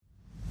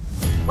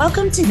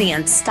Welcome to the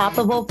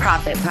Unstoppable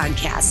Profit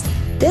Podcast.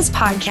 This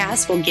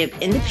podcast will give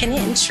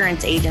independent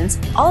insurance agents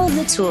all of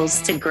the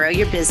tools to grow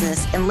your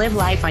business and live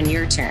life on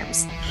your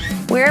terms.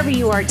 Wherever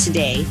you are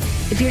today,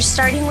 if you're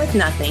starting with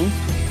nothing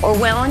or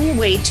well on your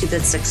way to the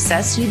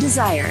success you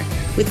desire,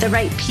 with the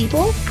right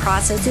people,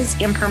 processes,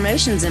 and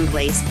promotions in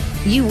place,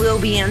 you will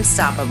be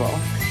unstoppable.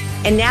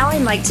 And now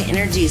I'd like to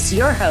introduce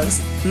your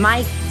host,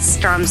 Mike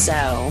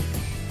Stromsoe.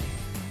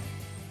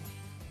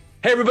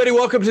 Hey, everybody,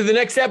 welcome to the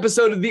next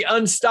episode of the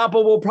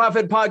Unstoppable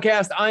Profit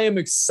Podcast. I am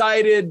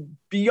excited,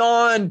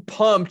 beyond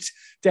pumped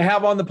to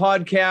have on the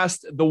podcast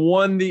the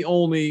one, the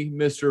only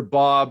Mr.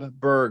 Bob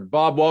Burg.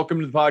 Bob,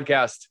 welcome to the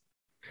podcast.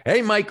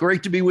 Hey, Mike,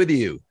 great to be with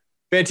you.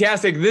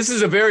 Fantastic. This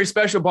is a very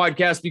special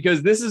podcast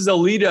because this is a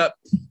lead up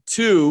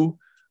to,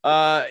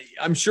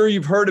 I'm sure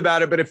you've heard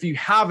about it, but if you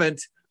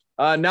haven't,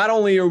 not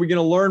only are we going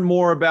to learn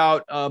more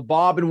about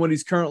Bob and what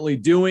he's currently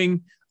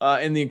doing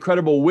and the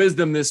incredible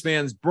wisdom this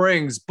man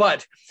brings,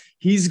 but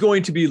he's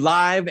going to be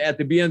live at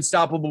the Be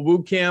Unstoppable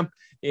Bootcamp,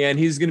 and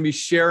he's going to be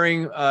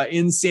sharing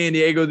in San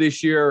Diego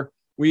this year.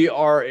 We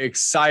are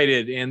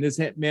excited, and this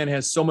man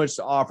has so much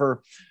to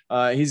offer.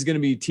 He's going to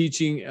be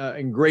teaching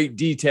in great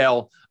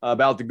detail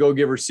about the Go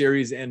Giver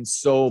series and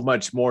so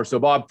much more. So,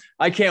 Bob,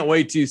 I can't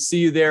wait to see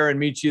you there and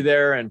meet you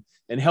there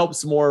and help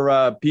some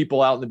more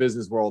people out in the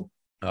business world.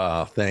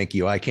 Thank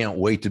you. I can't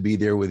wait to be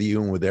there with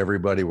you and with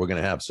everybody. We're going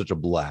to have such a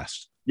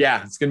blast.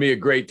 Yeah, it's going to be a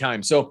great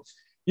time. So,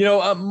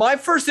 my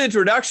first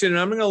introduction, and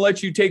I'm going to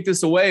let you take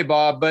this away,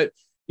 Bob, but,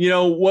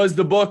 was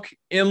the book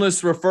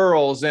Endless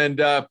Referrals.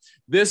 And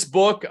this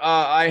book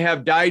I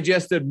have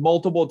digested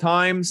multiple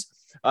times.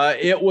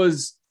 It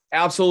was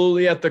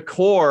absolutely at the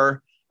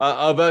core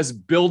of us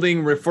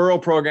building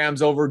referral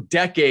programs over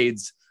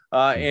decades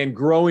and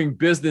growing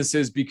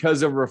businesses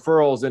because of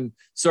referrals. And,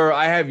 sir,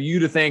 I have you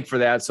to thank for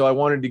that. So I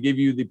wanted to give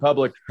you the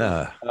public,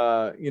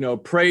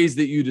 praise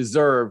that you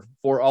deserve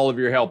for all of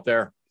your help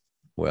there.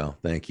 Well,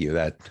 thank you.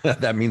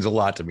 That means a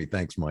lot to me.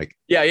 Thanks, Mike.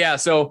 Yeah.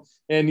 So,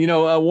 and,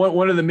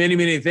 one of the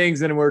many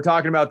things, and we were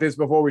talking about this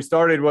before we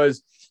started,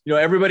 was,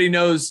 everybody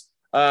knows,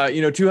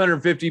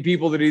 250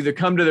 people that either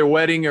come to their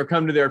wedding or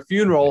come to their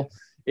funeral.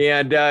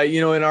 And,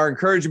 in our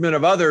encouragement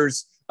of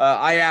others,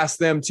 I asked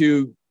them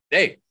to,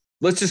 hey,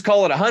 let's just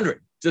call it 100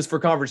 just for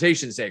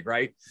conversation's sake.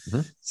 Right.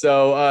 Mm-hmm.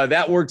 So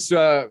that works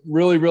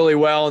really, really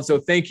well. And so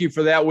thank you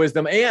for that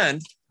wisdom.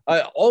 And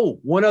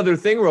one other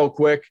thing real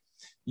quick.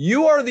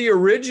 You are the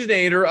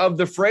originator of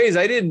the phrase.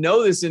 I didn't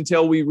know this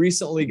until we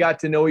recently got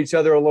to know each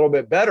other a little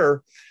bit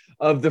better,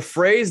 of the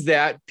phrase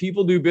that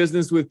people do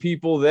business with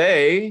people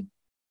they.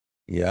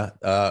 Yeah.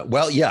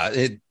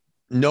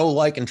 Know,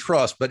 like, and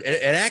trust. But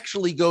it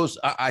actually goes,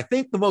 I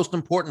think the most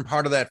important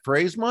part of that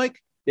phrase, Mike,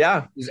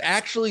 is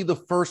actually the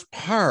first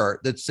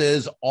part that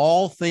says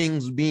all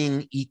things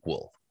being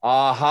equal.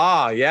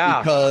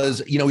 Yeah.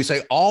 Because, we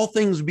say all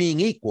things being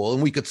equal,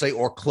 and we could say,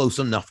 or close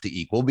enough to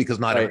equal, because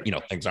not, right.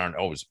 Things aren't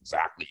always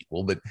exactly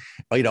equal, but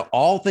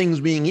all things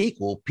being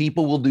equal,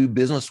 people will do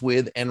business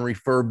with and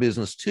refer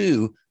business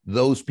to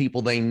those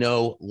people they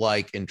know,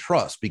 like, and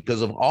trust.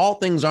 Because if all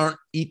things aren't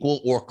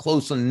equal or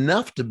close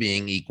enough to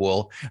being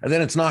equal, and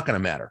then it's not going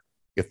to matter.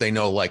 If they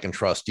know, like, and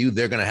trust you,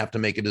 they're going to have to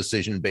make a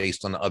decision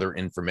based on other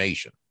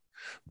information.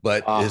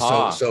 But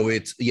so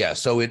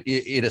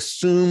it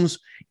assumes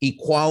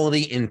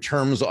equality in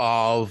terms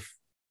of,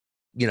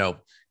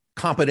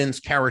 competence,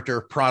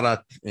 character,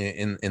 product,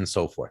 and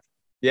so forth.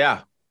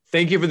 Yeah.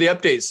 Thank you for the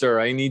update, sir.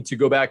 I need to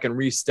go back and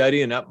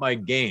restudy and up my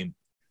game.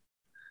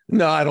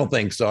 No, I don't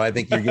think so. I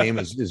think your game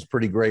is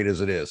pretty great as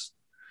it is.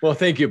 Well,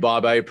 thank you,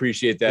 Bob. I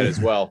appreciate that as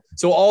well.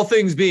 So all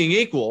things being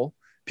equal,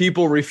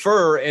 people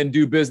refer and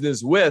do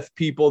business with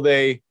people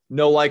they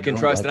know, like, and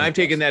trust. And I've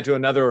taken that to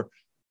another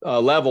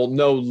level,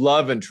 know,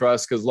 love, and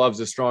trust, because love's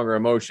a stronger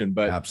emotion.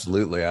 But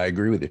absolutely, I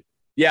agree with you.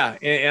 Yeah,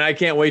 and I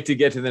can't wait to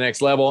get to the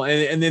next level.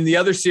 And then the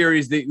other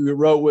series that you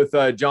wrote with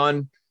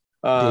David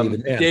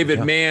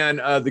Mann,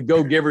 the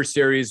Go Giver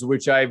series,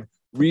 which I've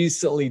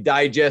recently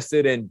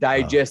digested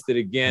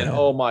again. Yeah.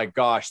 Oh my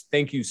gosh,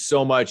 thank you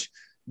so much.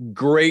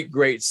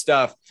 Great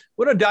stuff.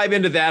 We're going to dive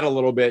into that a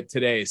little bit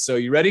today. So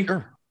you ready?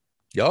 Sure.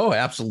 Oh,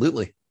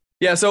 absolutely.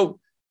 Yeah. So,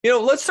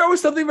 let's start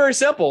with something very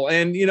simple.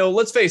 And,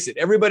 let's face it,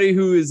 everybody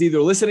who is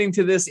either listening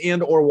to this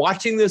and or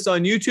watching this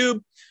on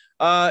YouTube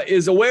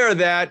is aware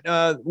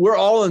that we're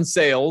all in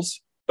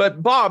sales.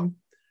 But Bob,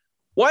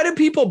 why do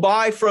people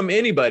buy from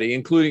anybody,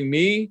 including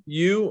me,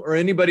 you, or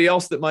anybody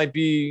else that might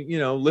be,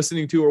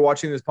 listening to or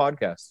watching this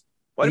podcast?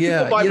 Why do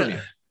people buy from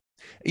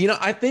you?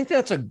 I think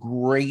that's a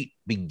great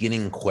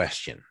beginning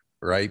question,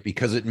 right?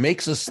 Because it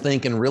makes us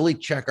think and really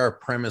check our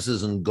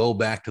premises and go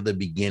back to the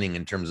beginning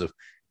in terms of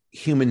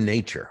human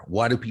nature.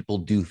 Why do people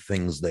do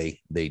things they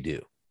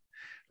do?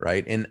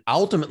 Right. And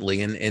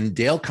ultimately, and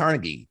Dale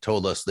Carnegie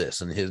told us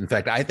this, and in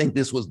fact, I think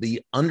this was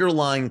the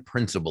underlying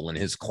principle in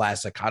his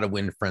classic How to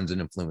Win Friends and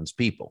Influence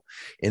People.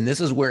 And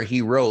this is where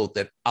he wrote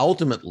that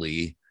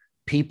ultimately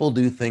people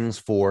do things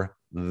for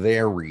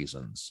their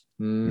reasons,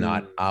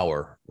 not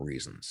our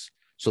reasons.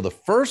 So the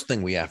first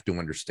thing we have to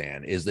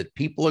understand is that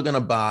people are going to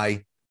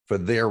buy for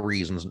their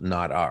reasons,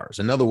 not ours.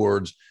 In other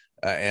words,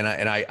 and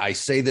I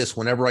say this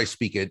whenever I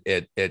speak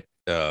at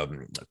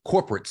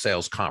corporate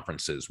sales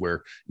conferences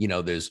where,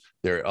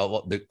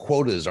 the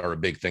quotas are a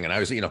big thing. And I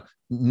was,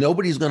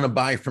 nobody's going to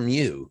buy from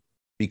you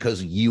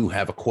because you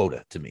have a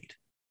quota to meet.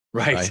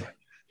 Right.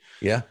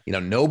 Yeah.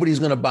 Nobody's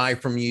going to buy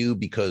from you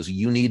because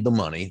you need the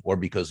money or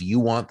because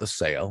you want the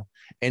sale.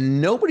 And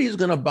nobody's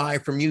going to buy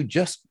from you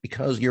just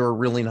because you're a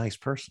really nice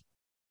person.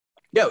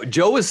 Yeah.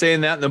 Joe was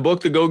saying that in the book,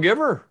 The Go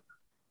Giver.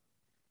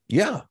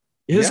 Yeah.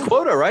 His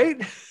quota,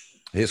 right?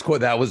 His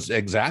quote, that was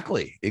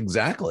exactly.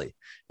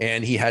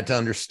 And he had to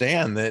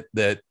understand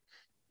that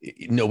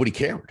nobody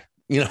cared.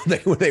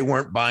 They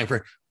weren't buying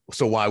for.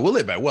 So why will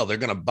they buy? Well, they're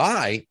going to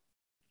buy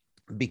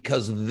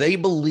because they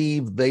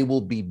believe they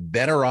will be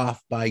better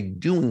off by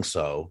doing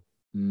so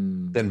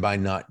than by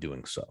not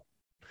doing so.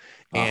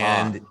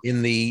 And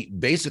in the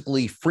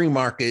basically free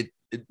market,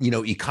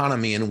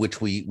 economy in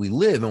which we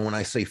live, and when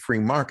I say free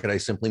market, I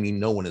simply mean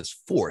no one is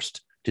forced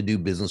to do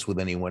business with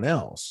anyone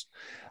else.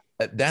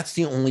 That's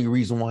the only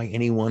reason why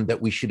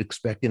that we should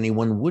expect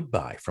anyone would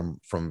buy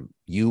from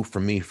you,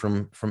 from me,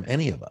 from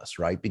any of us,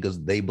 right?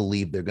 Because they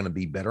believe they're going to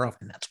be better off.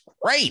 And that's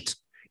great.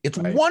 It's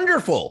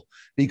wonderful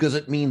because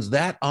it means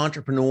that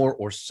entrepreneur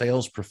or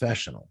sales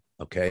professional,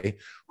 okay,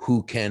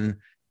 who can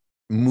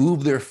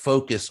move their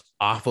focus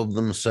off of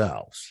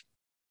themselves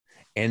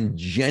and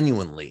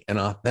genuinely and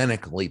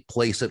authentically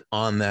place it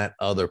on that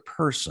other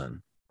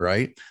person,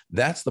 right?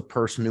 That's the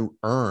person who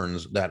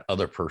earns that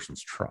other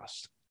person's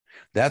trust.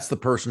 That's the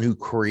person who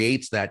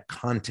creates that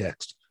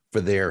context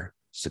for their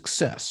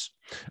success.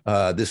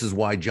 This is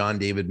why John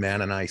David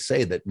Mann and I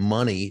say that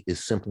money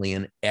is simply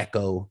an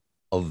echo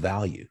of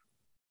value.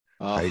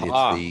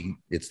 Right?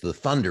 It's the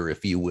thunder,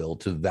 if you will,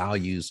 to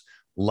values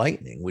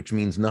lightning, which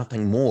means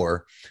nothing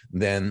more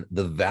than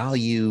the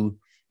value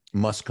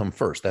must come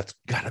first. That's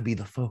got to be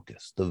the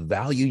focus. The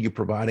value you're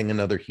providing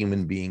another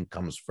human being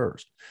comes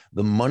first.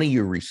 The money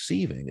you're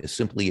receiving is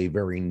simply a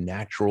very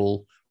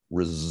natural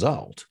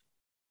result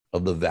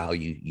of the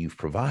value you've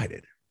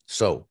provided.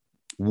 So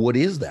what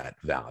is that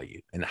value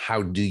and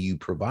how do you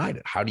provide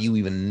it? How do you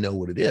even know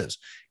what it is?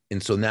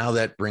 And so now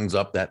that brings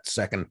up that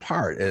second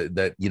part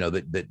that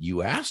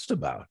you asked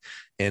about.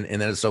 And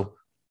then so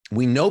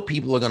we know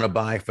people are going to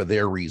buy for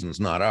their reasons,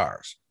 not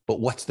ours.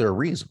 But what's their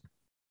reason?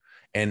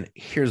 And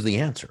here's the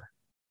answer.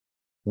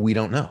 We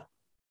don't know.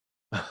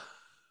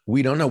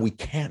 We don't know. We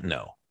can't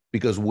know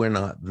because we're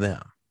not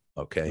them.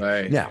 Okay.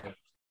 Right. Now,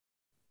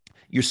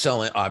 you're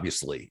selling,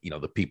 obviously,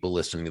 the people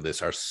listening to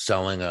this are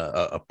selling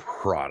a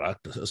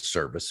product, a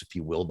service, if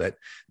you will, that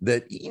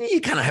you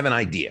kind of have an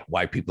idea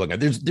why people are going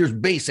to, there's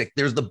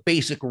the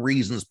basic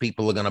reasons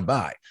people are going to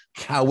buy.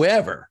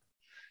 However,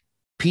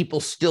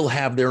 people still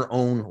have their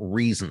own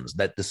reasons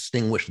that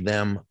distinguish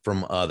them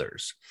from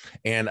others.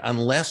 And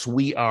unless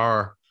we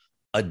are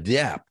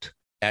adept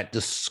at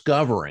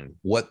discovering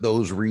what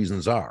those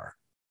reasons are,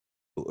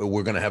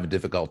 we're going to have a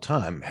difficult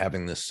time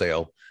having this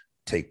sale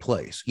take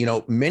place.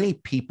 Many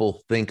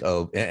people think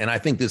of, and I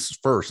think this is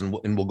first, and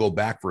we'll go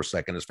back for a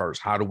second as far as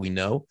how do we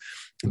know,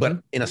 but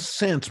in a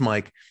sense,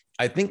 Mike,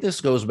 I think this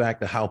goes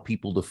back to how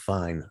people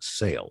define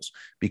sales,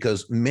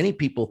 because many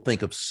people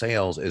think of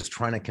sales as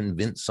trying to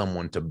convince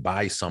someone to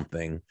buy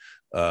something,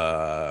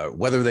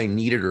 whether they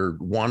need it or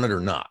want it or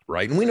not,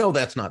 right? And we know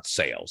that's not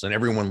sales, and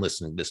everyone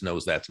listening to this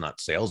knows that's not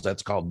sales.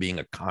 That's called being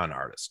a con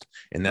artist,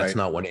 and that's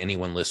not what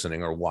anyone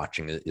listening or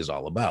watching is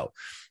all about.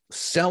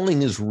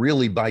 Selling is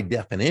really, by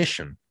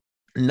definition,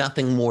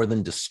 nothing more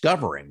than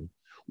discovering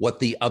what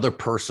the other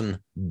person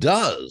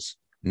does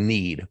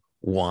need,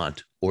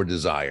 want, or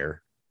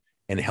desire,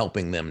 and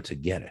helping them to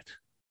get it.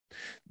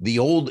 The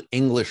old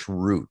English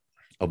root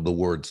of the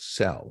word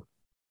sell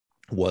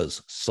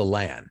was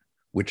selan,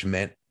 which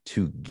meant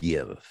to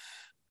give.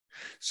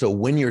 So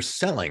when you're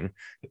selling,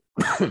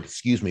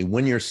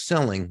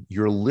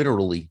 you're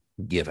literally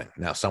giving.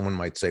 Now, someone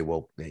might say,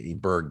 well,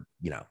 Berg,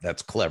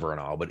 that's clever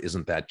and all, but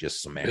isn't that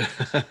just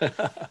semantics?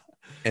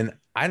 And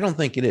I don't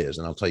think it is.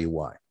 And I'll tell you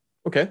why.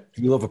 Okay.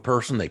 You have a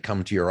person, they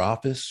come to your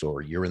office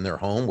or you're in their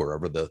home,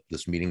 wherever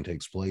this meeting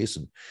takes place,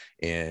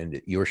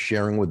 and you're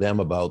sharing with them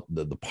about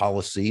the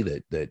policy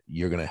that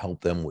you're going to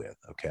help them with.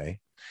 Okay.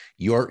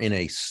 You're in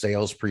a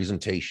sales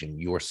presentation,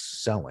 you're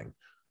selling.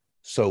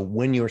 So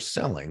when you're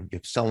selling,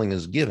 if selling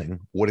is giving,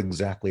 what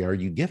exactly are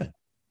you giving?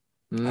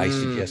 I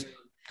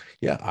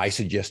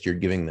suggest you're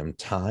giving them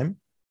time,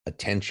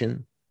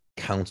 attention,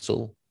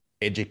 counsel,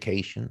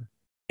 education,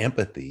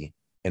 empathy,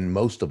 and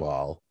most of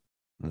all,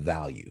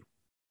 value.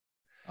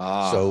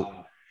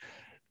 So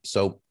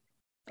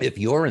if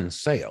you're in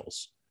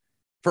sales,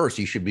 first,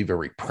 you should be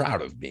very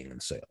proud of being in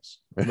sales,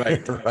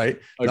 right? Right.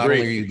 Not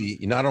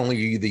only are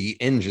you the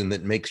engine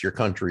that makes your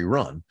country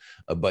run,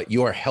 but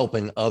you are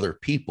helping other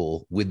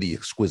people with the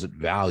exquisite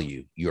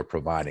value you're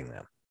providing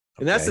them.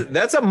 Okay? And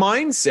that's a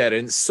mindset,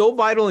 and it's so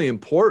vitally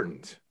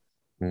important.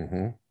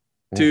 Your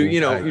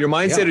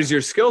mindset is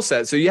your skill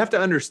set. So you have to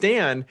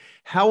understand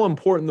how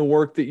important the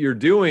work that you're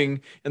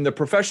doing and the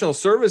professional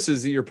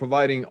services that you're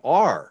providing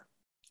are.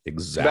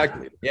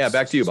 Exactly.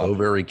 Back to you, Bob. So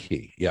very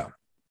key. Yeah.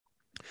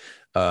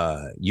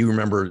 You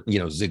remember,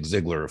 Zig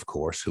Ziglar, of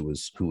course, who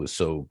was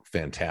so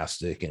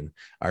fantastic. And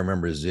I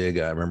remember Zig.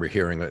 I remember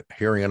hearing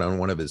it on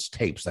one of his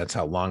tapes. That's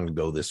how long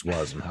ago this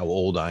was and how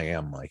old I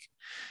am, Mike.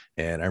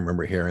 And I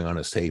remember hearing on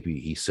his tape,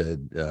 he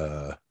said,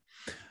 the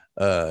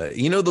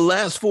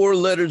last four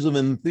letters of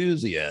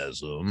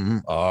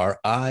enthusiasm are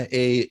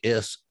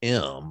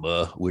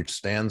IASM, which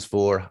stands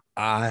for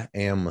I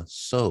am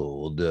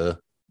sold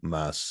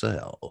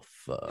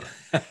myself.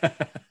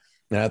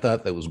 And I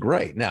thought that was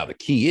great. Now, the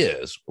key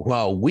is,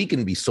 while we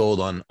can be sold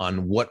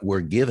on what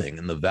we're giving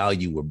and the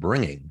value we're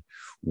bringing,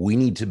 we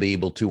need to be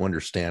able to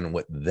understand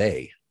what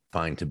they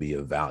find to be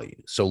of value.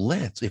 So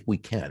if we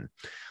can,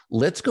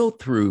 let's go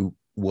through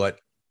what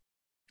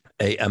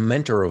a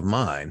mentor of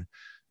mine,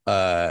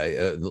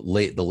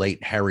 the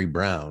late Harry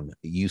Brown,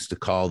 used to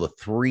call the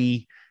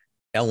three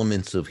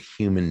elements of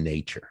human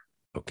nature.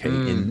 Okay.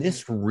 And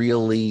this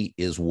really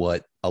is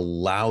what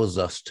allows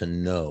us to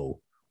know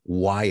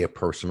why a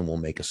person will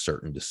make a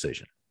certain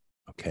decision.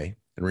 Okay.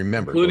 And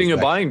remember, including a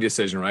buying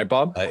decision, right,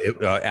 Bob?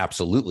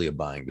 Absolutely a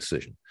buying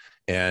decision.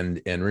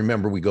 And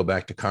remember, we go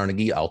back to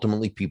Carnegie.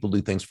 Ultimately, people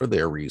do things for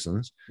their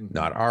reasons,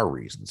 not our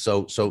reasons.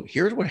 So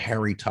here's what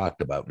Harry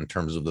talked about in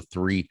terms of the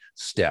three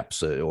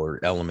steps or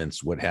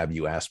elements, what have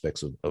you,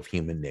 aspects of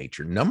human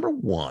nature. Number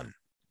one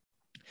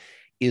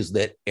is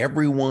that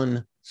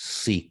everyone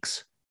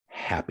seeks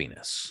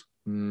happiness.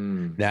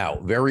 Now,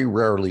 very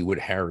rarely would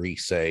Harry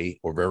say,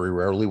 or very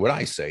rarely would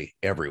I say,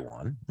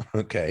 everyone,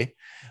 okay,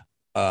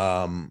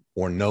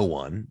 or no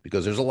one,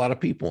 because there's a lot of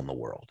people in the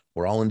world.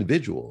 We're all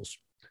individuals.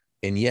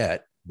 And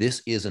yet,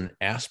 this is an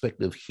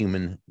aspect of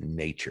human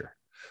nature.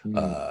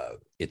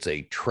 It's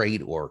a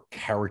trait or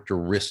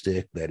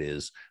characteristic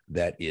that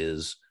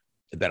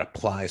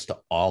applies to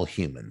all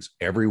humans.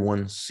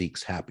 Everyone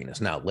seeks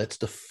happiness. Now, let's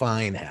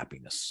define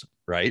happiness,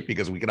 right?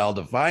 Because we can all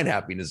define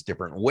happiness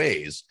different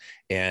ways,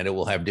 and it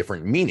will have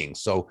different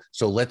meanings. So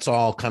let's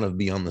all kind of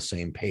be on the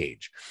same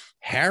page.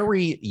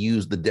 Harry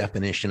used the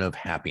definition of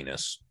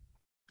happiness.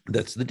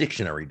 That's the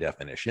dictionary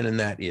definition, and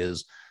that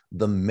is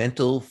the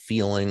mental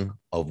feeling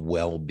of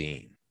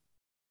well-being.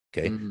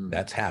 Okay,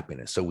 that's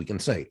happiness. So we can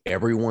say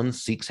everyone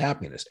seeks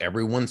happiness.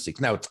 Everyone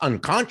seeks. Now, it's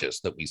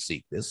unconscious that we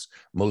seek this.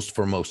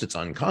 For most, it's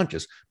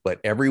unconscious, but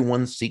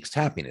everyone seeks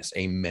happiness,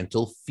 a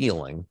mental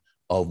feeling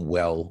of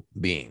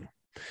well-being.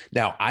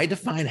 Now, I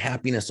define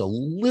happiness a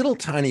little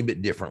tiny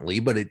bit differently,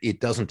 but it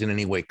doesn't in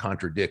any way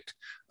contradict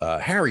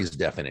Harry's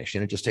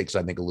definition. It just takes,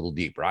 I think, a little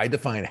deeper. I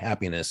define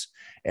happiness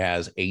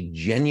as a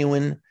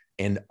genuine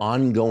and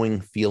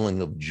ongoing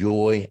feeling of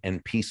joy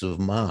and peace of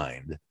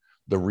mind,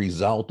 the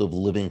result of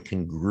living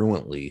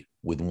congruently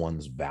with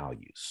one's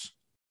values.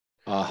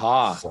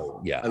 Aha.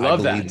 So, yeah, I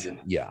love that.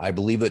 Yeah, I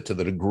believe that to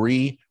the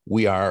degree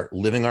we are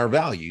living our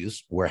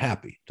values, we're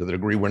happy. To the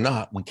degree we're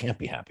not, we can't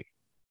be happy,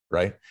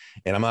 right?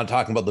 And I'm not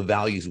talking about the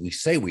values we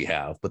say we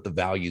have, but the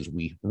values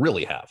we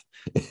really have.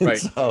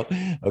 Right. But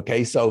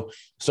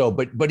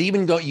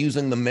even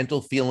using the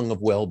mental feeling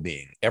of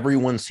well-being,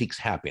 everyone seeks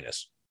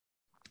happiness.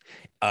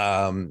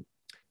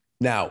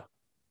 Now,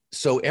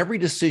 so every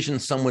decision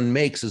someone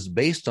makes is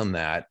based on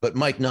that. But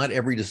Mike, not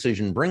every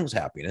decision brings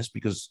happiness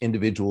because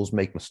individuals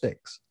make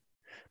mistakes.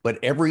 But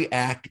every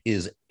act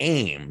is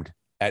aimed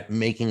at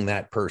making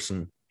that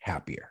person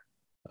happier.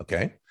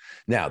 Okay.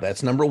 Now,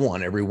 that's number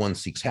one. Everyone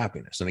seeks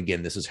happiness. And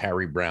again, this is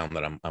Harry Brown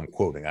that I'm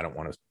quoting. I don't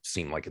want to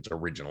seem like it's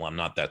original. I'm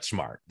not that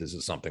smart. This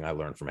is something I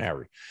learned from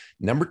Harry.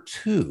 Number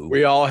two.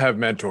 We all have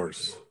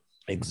mentors.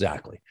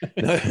 Exactly.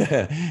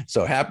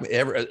 So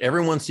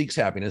everyone seeks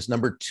happiness.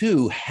 Number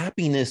two,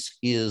 happiness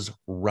is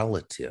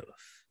relative.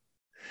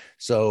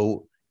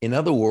 So in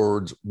other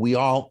words, we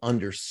all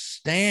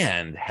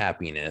understand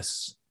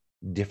happiness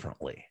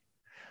differently.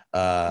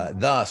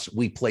 Thus,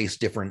 we place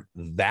different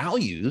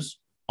values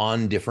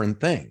on different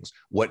things.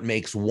 What would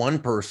make one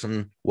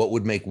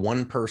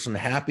person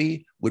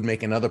happy would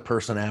make another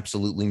person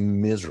absolutely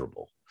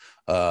miserable.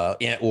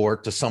 Or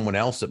to someone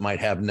else, it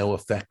might have no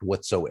effect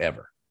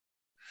whatsoever.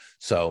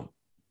 So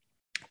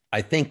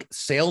I think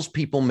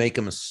salespeople make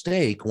a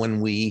mistake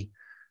when we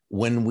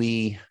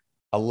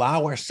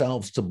allow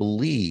ourselves to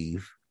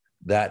believe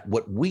that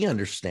what we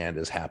understand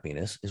as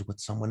happiness is what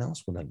someone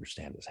else would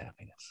understand as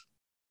happiness.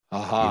 You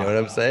know what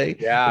I'm saying?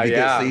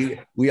 Yeah. See,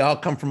 we all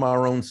come from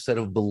our own set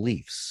of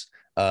beliefs.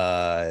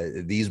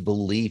 These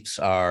beliefs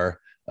are,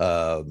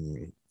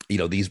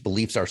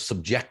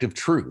 subjective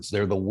truths.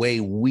 They're the way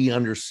we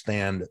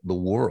understand the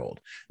world.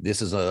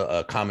 This is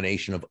a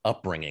combination of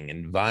upbringing,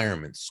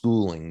 environment,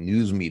 schooling,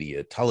 news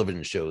media,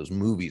 television shows,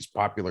 movies,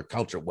 popular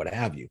culture, what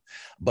have you.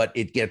 But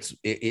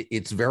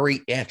it's very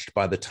etched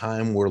by the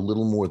time we're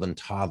little more than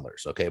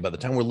toddlers. Okay. By the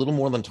time we're little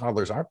more than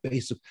toddlers, our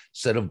basic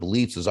set of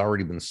beliefs has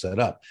already been set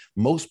up.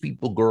 Most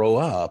people grow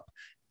up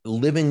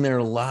living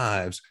their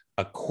lives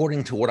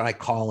according to what I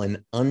call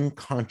an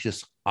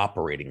unconscious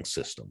operating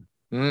system.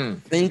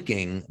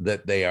 Thinking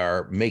that they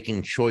are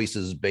making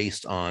choices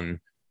based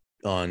on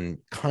on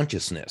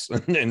consciousness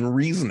and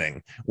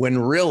reasoning,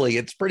 when really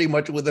it's pretty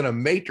much within a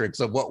matrix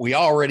of what we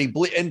already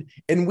believe.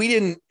 And we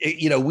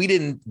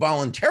didn't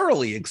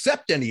voluntarily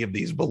accept any of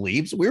these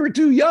beliefs. We were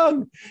too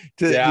young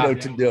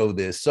to know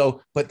this.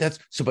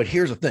 But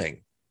here's the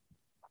thing.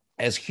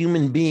 As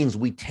human beings,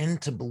 we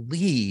tend to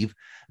believe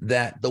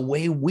that the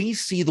way we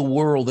see the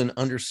world and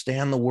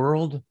understand the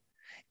world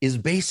is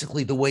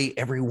basically the way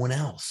everyone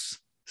else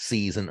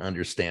sees and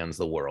understands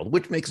the world,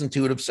 which makes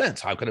intuitive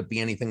sense. How could it be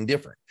anything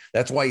different?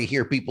 That's why you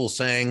hear people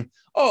saying,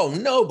 "Oh,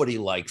 nobody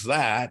likes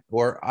that,"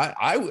 or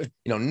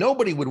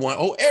nobody would want.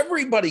 Oh,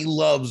 everybody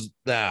loves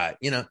that.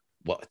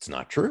 Well, it's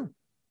not true.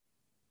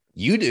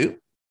 You do.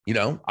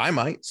 I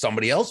might.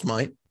 Somebody else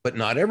might. But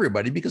not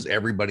everybody, because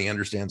everybody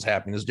understands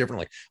happiness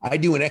differently. I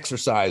do an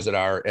exercise at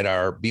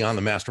our Beyond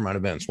the Mastermind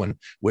events when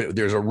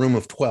there's a room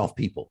of 12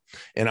 people,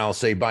 and I'll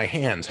say by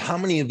hands, how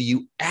many of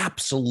you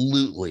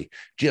absolutely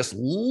just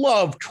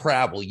love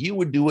travel? You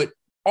would do it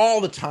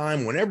all the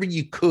time, whenever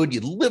you could.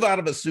 You'd live out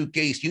of a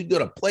suitcase. You'd go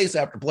to place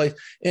after place,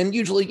 and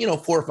usually, 4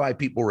 or 5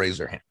 people raise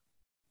their hand.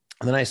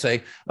 And then I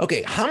say,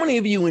 okay, how many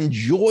of you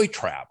enjoy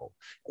travel?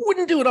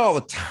 Wouldn't do it all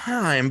the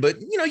time, but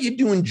you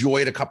do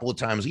enjoy it a couple of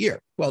times a year.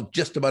 Well,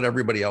 just about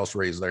everybody else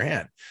raised their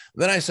hand.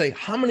 Then I say,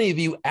 how many of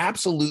you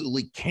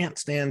absolutely can't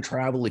stand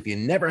travel? If you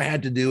never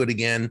had to do it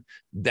again,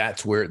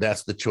 that's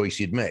the choice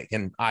you'd make.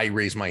 And I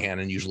raise my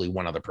hand, and usually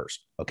one other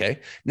person.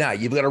 Okay. Now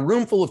you've got a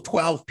room full of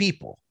 12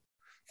 people,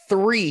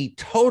 3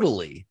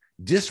 totally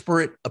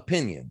disparate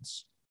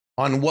opinions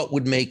on what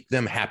would make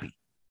them happy.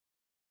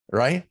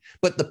 Right.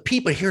 But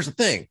here's the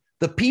thing.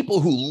 The people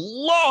who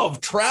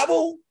love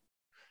travel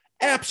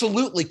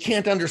absolutely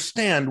can't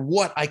understand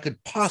what I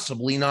could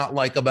possibly not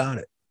like about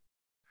it.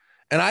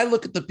 And I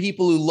look at the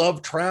people who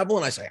love travel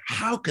and I say,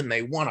 how can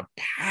they want to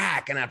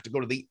pack and have to go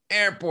to the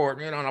airport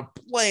and get on a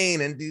plane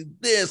and do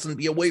this and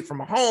be away from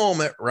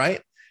home,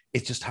 right?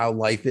 It's just how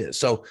life is.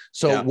 So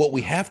what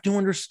we have to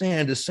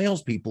understand as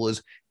salespeople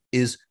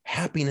is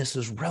happiness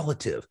is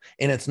relative,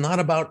 and it's not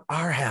about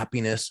our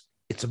happiness.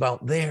 It's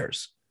about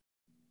theirs.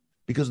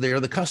 Because they are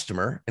the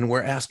customer and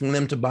we're asking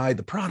them to buy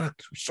the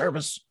product or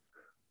service.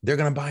 They're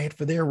going to buy it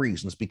for their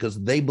reasons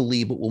because they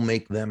believe it will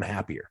make them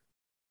happier.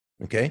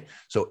 Okay.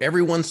 So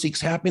everyone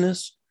seeks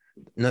happiness.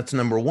 And that's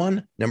number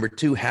 1. Number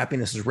 2,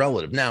 happiness is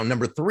relative. Now,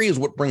 number 3 is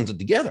what brings it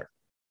together.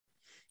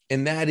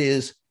 And that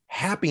is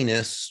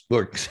happiness,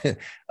 or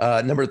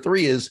number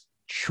 3 is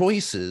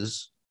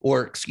resources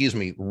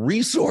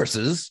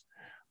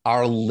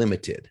are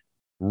limited.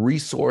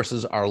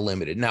 Resources are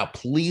limited. Now,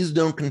 please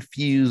don't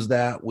confuse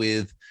that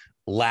with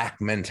lack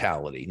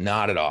mentality.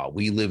 Not at all.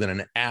 We live in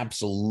an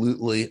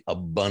absolutely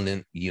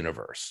abundant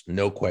universe.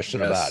 No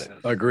question about it.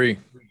 I agree.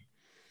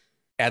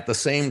 At the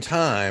same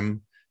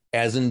time,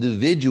 as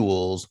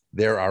individuals,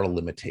 there are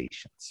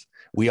limitations.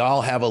 We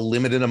all have a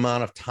limited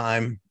amount of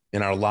time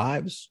in our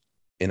lives,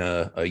 in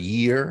a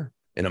year,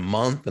 in a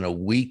month, in a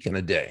week, in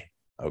a day.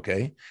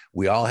 Okay.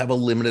 We all have a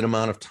limited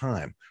amount of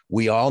time.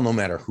 We all, no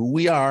matter who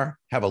we are,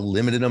 have a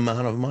limited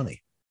amount of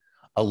money,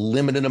 a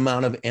limited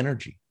amount of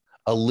energy,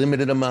 a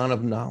limited amount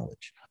of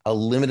knowledge, a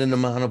limited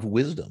amount of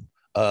wisdom,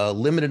 a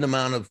limited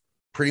amount of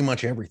pretty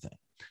much everything.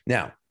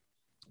 Now,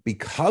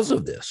 because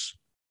of this,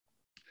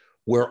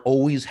 we're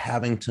always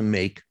having to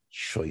make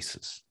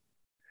choices.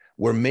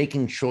 We're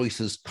making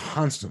choices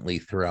constantly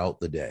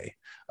throughout the day.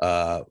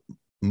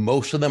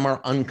 Most of them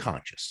are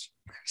unconscious.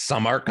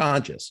 Some are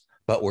conscious,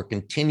 but we're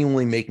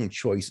continually making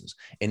choices.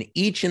 And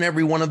each and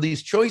every one of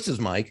these choices,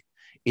 Mike,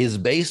 is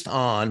based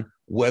on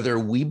whether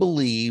we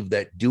believe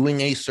that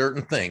doing a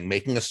certain thing,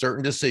 making a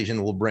certain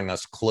decision will bring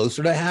us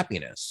closer to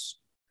happiness,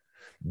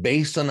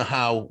 based on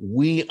how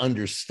we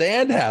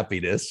understand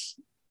happiness,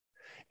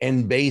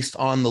 and based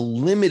on the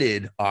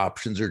limited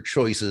options or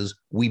choices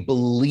we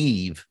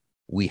believe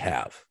we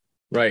have.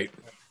 Right.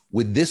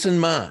 With this in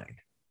mind,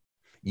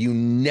 you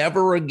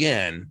never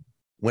again,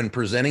 when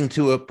presenting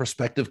to a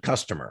prospective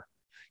customer,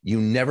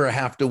 you never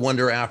have to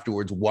wonder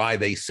afterwards why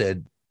they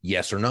said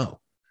yes or no.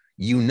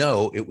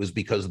 It was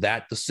because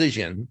that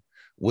decision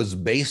was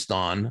based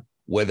on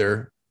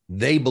whether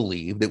they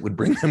believed it would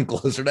bring them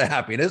closer to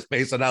happiness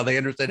based on how they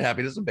understand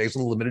happiness and based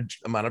on the limited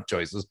amount of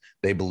choices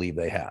they believe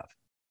they have.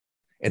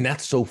 And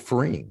that's so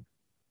freeing.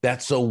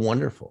 That's so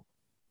wonderful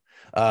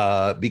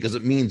because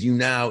it means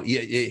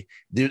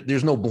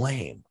there's no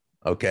blame.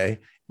 Okay.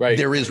 Right.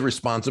 There is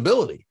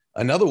responsibility.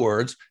 In other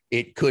words,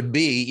 it could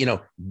be,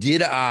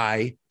 did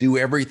I do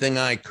everything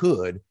I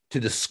could to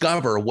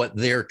discover what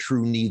their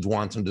true needs,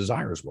 wants, and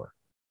desires were?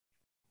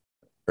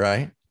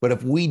 Right. But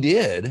if we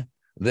did,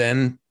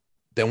 then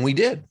we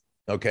did.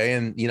 Okay.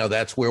 And,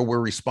 that's where we're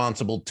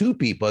responsible to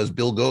people. As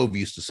Bill Gove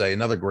used to say,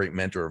 another great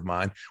mentor of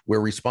mine, we're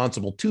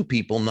responsible to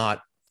people,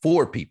 not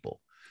for people.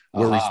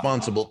 We're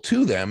responsible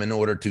to them in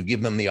order to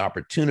give them the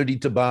opportunity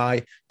to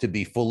buy, to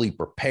be fully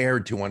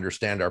prepared, to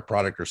understand our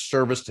product or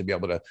service, to be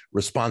able to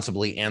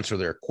responsibly answer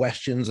their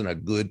questions in a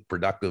good,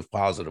 productive,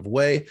 positive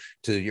way.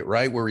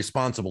 We're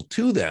responsible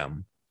to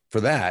them for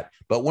that,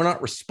 but we're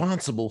not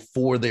responsible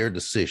for their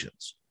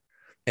decisions.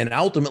 And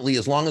ultimately,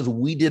 as long as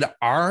we did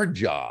our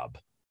job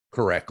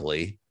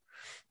correctly,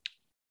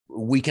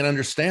 we can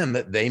understand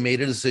that they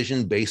made a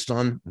decision based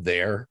on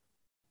their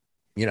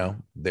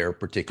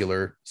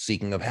particular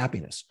seeking of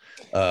happiness.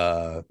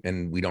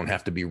 And we don't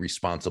have to be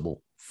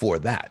responsible for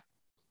that.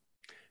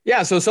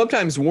 Yeah. So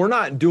sometimes we're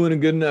not doing a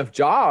good enough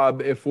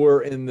job if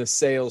we're in the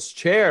sales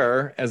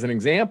chair, as an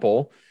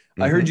example.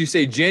 I heard you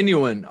say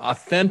genuine,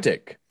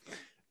 authentic.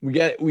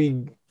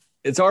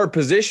 It's our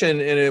position,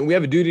 and we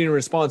have a duty and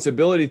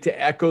responsibility to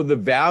echo the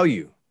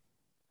value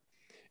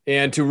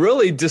and to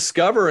really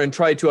discover and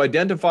try to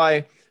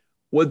identify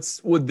what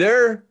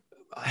their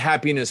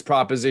happiness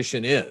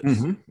proposition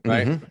is,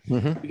 right?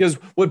 Because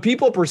what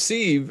people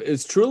perceive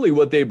is truly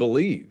what they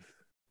believe.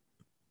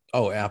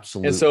 Oh,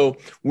 absolutely. And so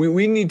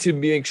we need to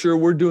make sure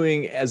we're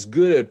doing as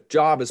good a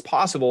job as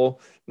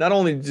possible, not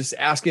only just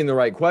asking the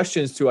right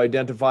questions to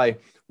identify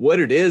what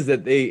it is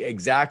that they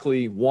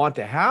exactly want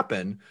to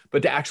happen,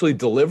 but to actually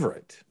deliver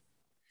it.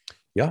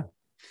 Yeah,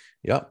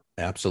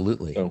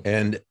 absolutely. So,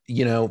 and,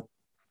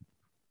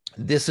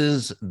 this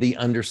is the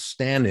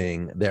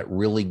understanding that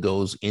really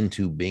goes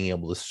into being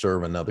able to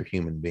serve another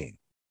human being.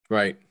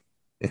 Right.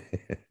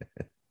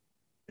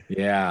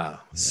 Yeah.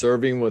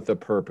 Serving with a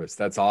purpose.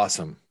 That's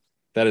awesome.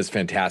 That is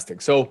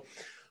fantastic. So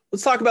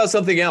let's talk about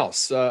something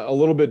else, a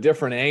little bit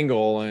different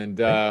angle. And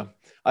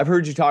I've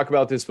heard you talk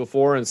about this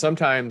before, and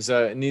sometimes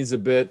it needs a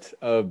bit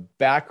of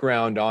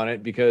background on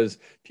it because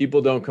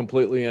people don't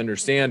completely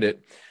understand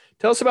it.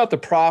 Tell us about the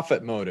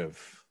profit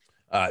motive.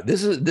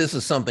 This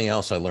is something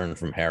else I learned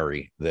from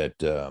Harry that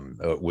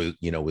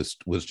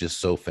was just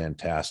so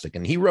fantastic.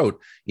 And he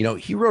wrote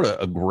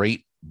a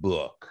great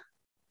book.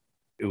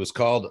 It was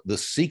called The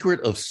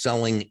Secret of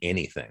Selling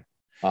Anything.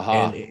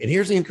 And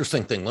here's the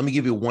interesting thing. Let me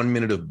give you 1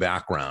 minute of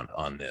background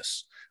on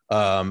this.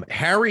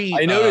 Harry,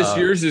 I noticed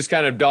yours is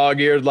kind of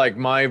dog-eared, like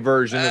my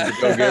version of the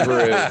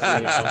Go-Giver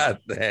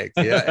is. Thanks.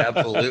 Yeah,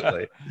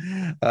 absolutely.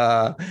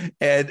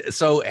 And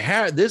so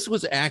this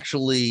was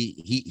actually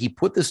he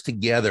put this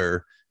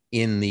together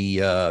in the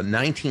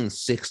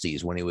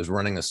 1960s when he was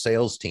running a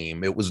sales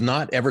team. It was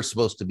not ever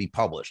supposed to be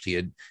published.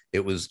 It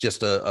was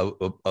just a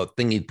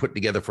thing he'd put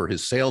together for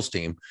his sales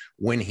team.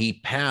 When he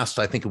passed,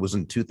 I think it was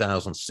in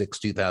 2006,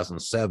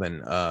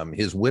 2007,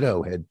 his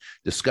widow had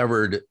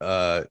discovered,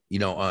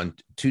 on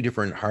 2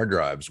 different hard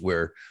drives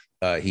where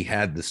he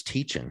had this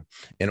teaching,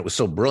 and it was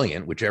so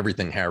brilliant, which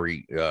everything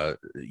Harry,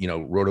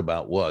 wrote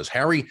about was.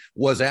 Harry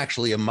was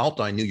actually a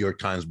multi-New York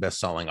Times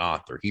bestselling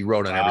author. He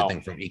wrote on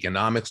everything from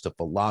economics to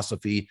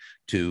philosophy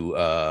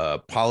to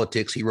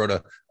politics. He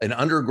wrote an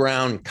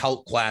underground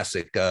cult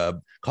classic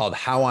called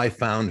How I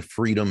Found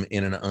Freedom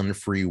in an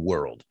Unfree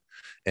World.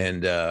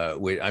 And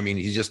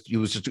he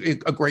was just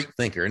a great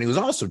thinker. And he was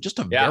also just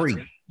a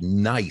very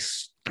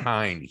nice,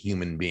 kind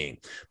human being.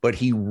 But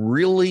he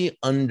really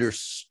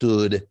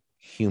understood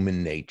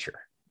human nature.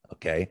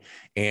 Okay.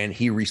 And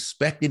he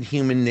respected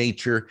human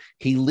nature.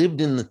 He lived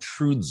in the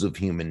truths of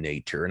human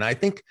nature. And I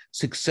think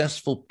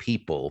successful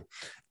people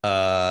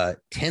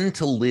tend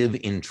to live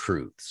in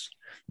truths.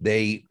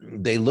 They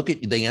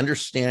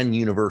understand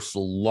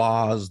universal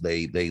laws.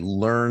 They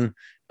learn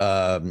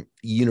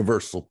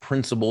universal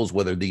principles,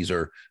 whether these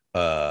are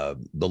the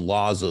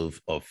laws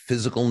of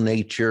physical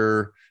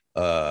nature,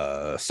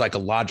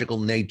 psychological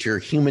nature,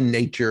 human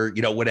nature,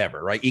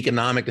 whatever, right?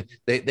 Economic,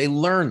 they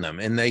learn them,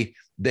 and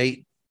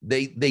they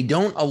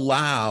don't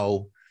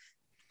allow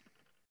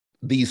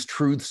these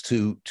truths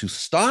to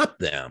stop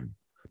them.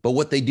 But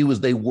what they do is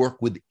they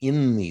work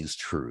within these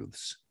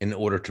truths in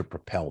order to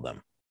propel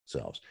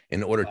themselves,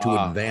 in order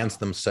to advance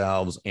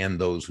themselves and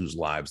those whose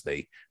lives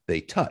they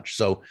touch.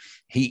 So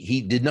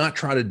he did not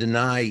try to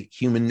deny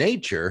human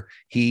nature.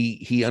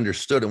 He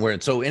understood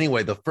it. So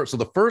anyway, the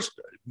first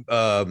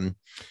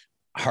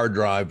hard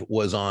drive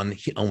was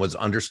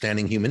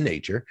understanding human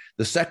nature.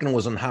 The second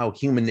was on how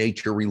human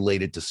nature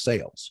related to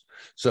sales.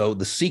 So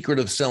The Secret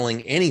of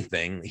Selling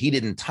Anything, he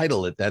didn't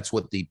title it. That's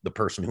what the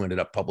person who ended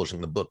up publishing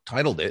the book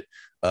titled it,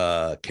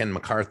 Ken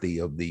McCarthy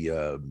of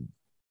the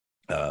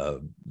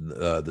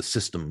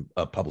System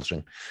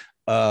Publishing.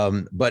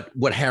 But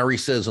what Harry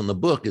says in the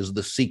book is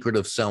the secret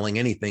of selling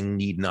anything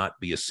need not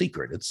be a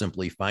secret. It's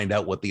simply find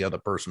out what the other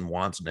person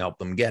wants and help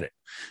them get it.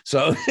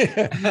 So,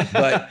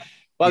 but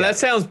well, that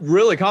sounds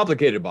really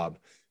complicated, Bob.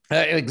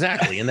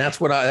 Exactly. And that's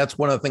one of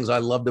the things I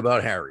loved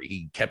about Harry.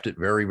 He kept it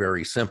very,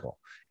 very simple.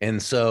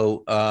 And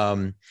so,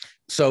 yeah,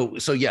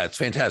 it's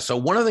fantastic. So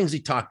one of the things he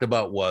talked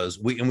about was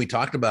we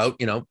talked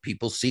about,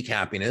 people seek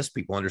happiness,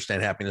 people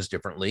understand happiness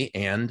differently,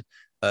 and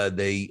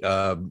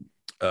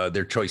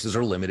their choices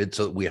are limited.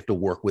 So we have to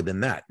work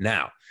within that.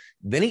 Now,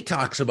 then he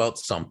talks about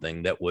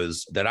something that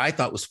I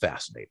thought was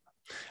fascinating.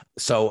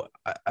 So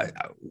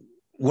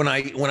when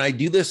I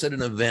do this at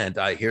an event,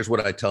 here's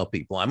what I tell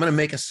people. I'm going to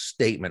make a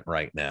statement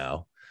right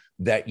now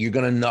that you're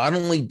going to not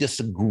only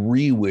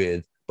disagree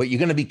with, but you're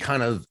going to be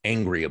kind of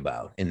angry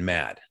about and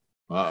mad.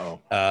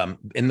 And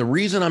the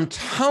reason I'm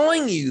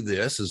telling you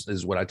this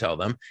is what I tell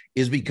them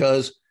is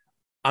because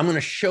I'm going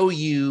to show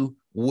you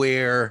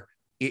where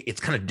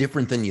it's kind of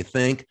different than you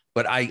think,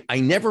 But I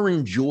never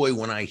enjoy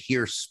when I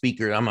hear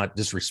speakers. I'm not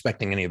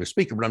disrespecting any other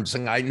speaker, but I'm just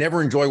saying I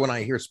never enjoy when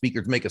I hear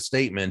speakers make a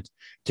statement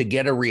to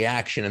get a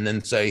reaction and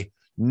then say,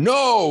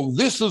 no,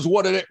 this is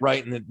what it is,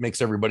 right? And it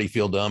makes everybody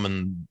feel dumb.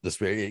 And this,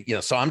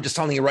 so I'm just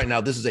telling you right now,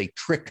 this is a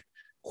trick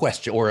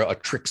question or a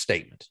trick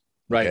statement.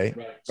 Right.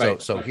 Okay.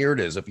 Right. So here it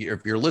is. If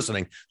you're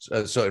listening,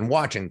 and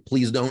watching,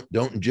 please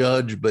don't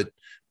judge, but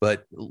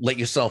let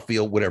yourself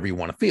feel whatever you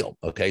want to feel.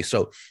 Okay.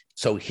 So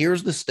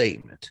here's the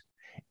statement.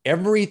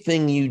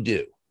 Everything you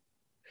do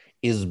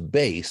is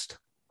based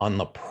on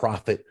the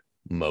profit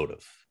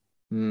motive.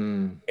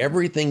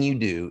 Everything you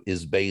do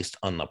is based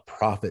on the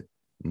profit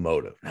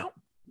motive. Now,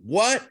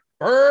 what,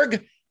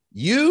 Berg?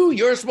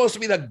 You're supposed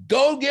to be the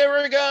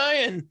go-giver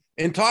guy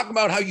and talk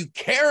about how you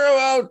care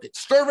about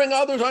serving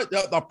others,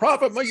 the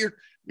profit.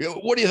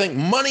 What do you think?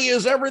 Money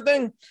is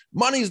everything?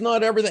 Money's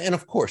not everything. And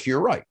of course,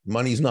 you're right.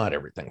 Money's not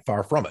everything.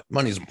 Far from it.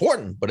 Money's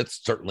important, but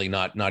it's certainly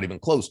not even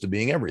close to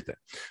being everything.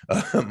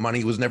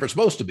 Money was never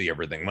supposed to be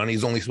everything.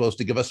 Money's only supposed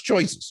to give us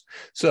choices.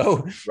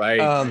 So,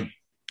 right.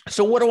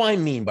 So what do I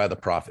mean by the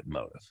profit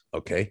motive?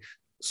 Okay.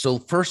 So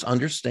first,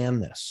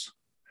 understand this.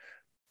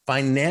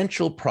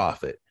 Financial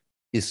profit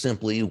is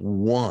simply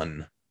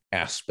one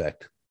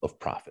aspect of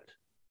profit.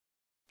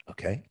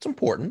 Okay, it's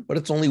important, but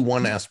it's only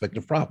one aspect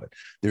of profit.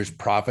 There's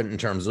profit in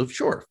terms of,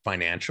 sure,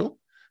 financial,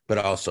 but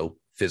also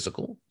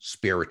physical,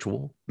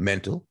 spiritual,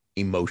 mental,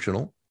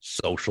 emotional,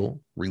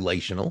 social,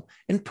 relational,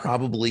 and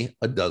probably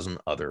a dozen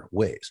other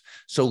ways.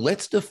 So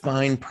let's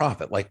define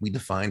profit like we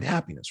defined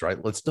happiness, right?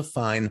 Let's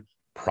define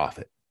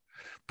profit.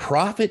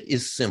 Profit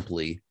is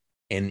simply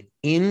an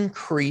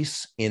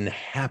increase in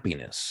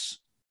happiness,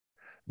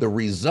 the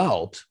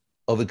result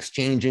of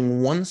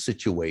exchanging one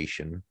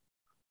situation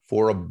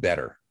for a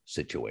better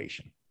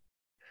situation.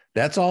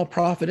 That's all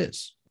profit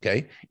is.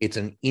 Okay. It's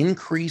an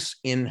increase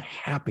in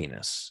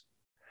happiness,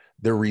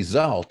 the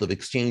result of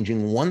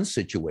exchanging one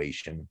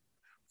situation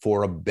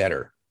for a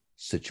better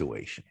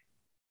situation.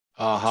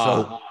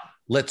 So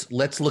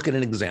let's look at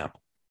an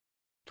example,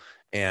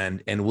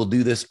 and we'll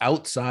do this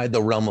outside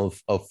the realm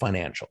of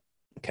financial.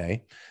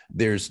 Okay.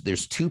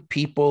 There's two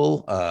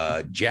people,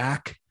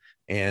 Jack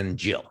and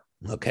Jill.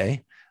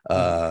 Okay.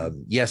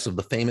 Yes, of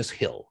the famous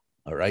Hill.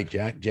 All right,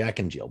 Jack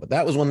and Jill. But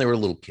that was when they were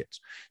little kids.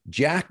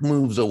 Jack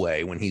moves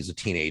away when he's a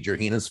teenager.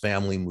 He and his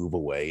family move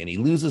away, and he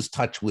loses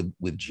touch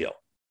with Jill.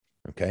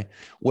 Okay.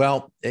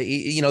 Well,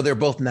 they're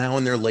both now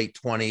in their late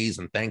 20s,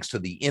 and thanks to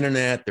the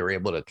internet, they're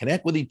able to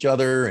connect with each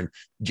other. And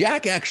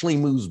Jack actually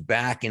moves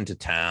back into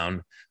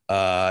town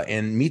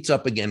and meets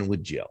up again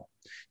with Jill.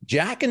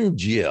 Jack and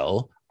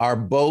Jill are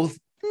both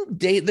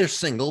they're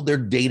single, they're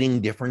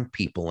dating different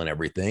people and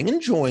everything,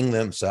 enjoying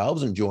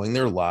themselves, enjoying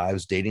their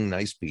lives, dating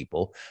nice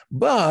people,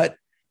 but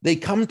they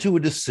come to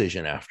a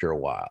decision after a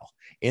while.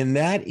 And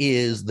that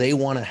is they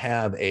want to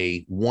have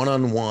a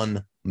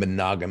one-on-one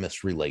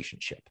monogamous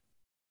relationship.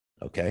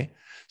 Okay.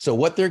 So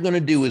what they're going to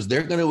do is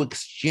they're going to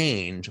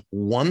exchange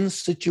one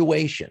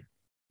situation,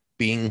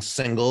 being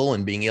single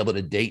and being able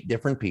to date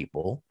different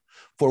people,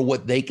 for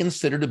what they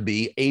consider to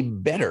be a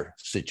better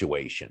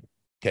situation.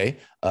 Okay.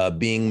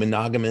 Being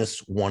monogamous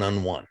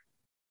one-on-one.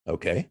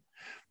 Okay.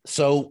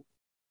 So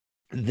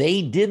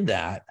they did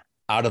that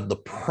out of the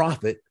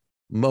profit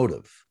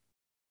motive.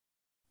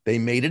 They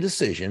made a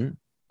decision,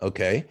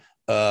 okay,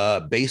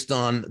 based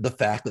on the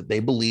fact that they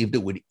believed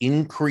it would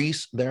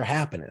increase their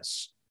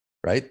happiness,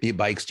 right?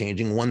 By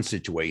exchanging one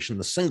situation,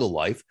 the single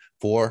life,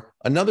 for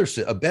another,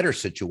 a better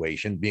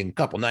situation, being a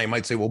couple. Now you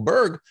might say, well,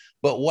 Berg,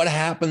 but what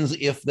happens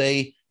if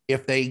they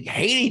hate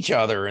each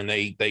other and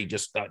they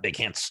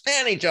can't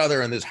stand each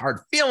other and there's hard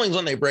feelings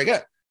when they break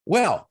up?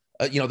 Well,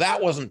 that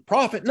wasn't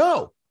profit.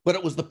 No, but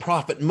it was the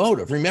profit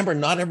motive. Remember,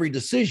 not every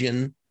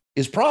decision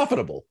is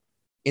profitable.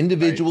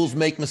 Individuals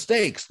make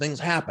mistakes, things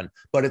happen,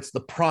 but it's the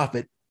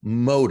profit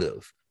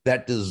motive,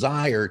 that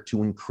desire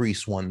to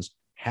increase one's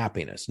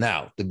happiness.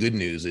 Now, the good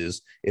news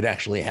is it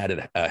actually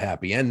had a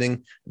happy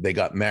ending. They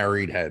got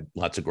married, had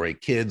lots of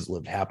great kids,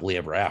 lived happily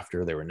ever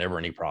after. There were never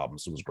any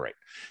problems. It was great.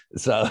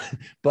 So,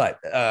 but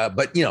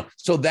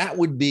so that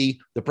would be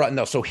the problem.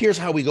 No, so here's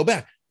how we go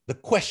back. The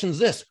question's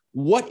this: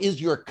 what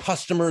is your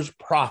customer's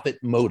profit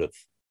motive?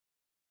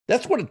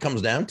 That's what it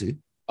comes down to.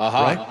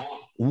 Right?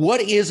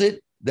 What is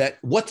it?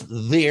 What's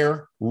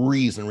their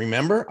reason?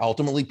 Remember,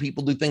 ultimately,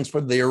 people do things for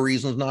their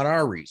reasons, not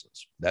our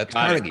reasons. That's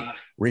Carnegie.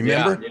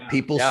 Remember,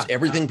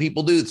 everything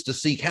people do, it's to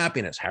seek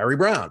happiness. Harry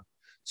Brown.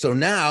 So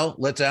now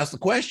let's ask the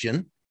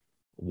question: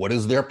 what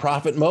is their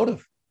profit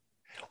motive?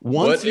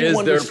 What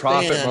is their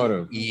profit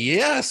motive?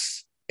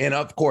 Yes. And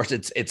of course,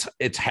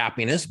 it's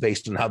happiness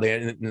based on how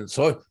they.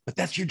 So, but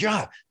that's your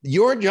job.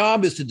 Your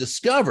job is to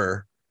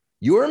discover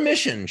your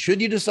mission, should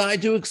you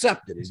decide to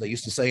accept it, as they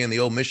used to say in the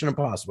old Mission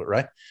Impossible,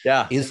 right?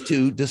 Yeah. Is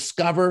to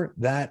discover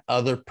that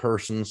other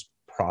person's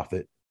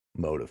profit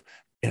motive.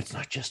 And it's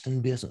not just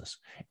in business.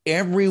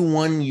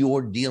 Everyone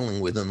you're dealing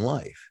with in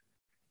life,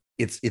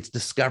 it's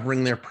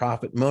discovering their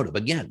profit motive.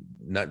 Again,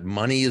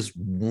 money is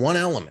one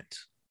element,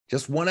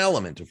 just one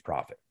element of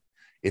profit.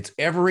 It's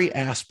every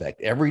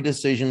aspect, every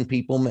decision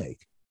people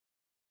make,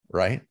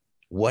 right?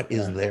 What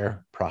is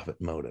their profit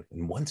motive?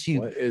 And once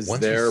you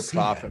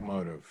profit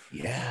motive?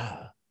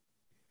 Yeah.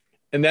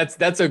 And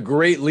that's a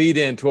great lead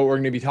into what we're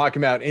going to be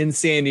talking about in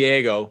San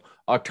Diego,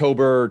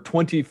 October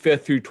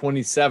 25th through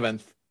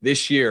 27th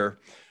this year.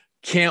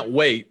 Can't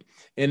wait.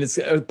 And it's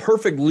a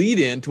perfect lead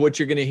in to what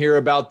you're going to hear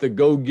about the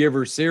Go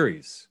Giver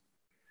series,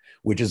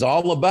 which is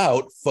all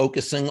about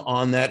focusing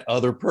on that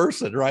other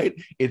person, right?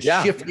 It's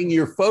shifting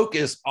your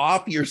focus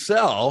off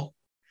yourself,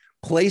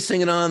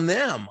 placing it on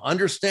them,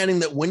 understanding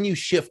that when you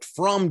shift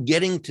from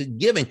getting to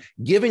giving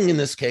in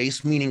this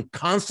case, meaning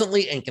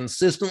constantly and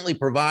consistently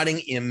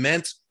providing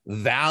immense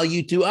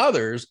value to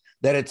others,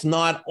 that it's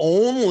not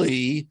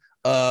only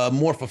a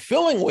more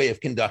fulfilling way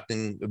of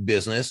conducting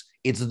business,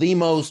 it's the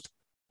most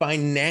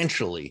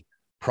financially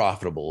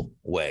profitable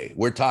way.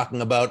 We're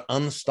talking about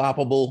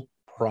unstoppable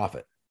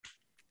profit.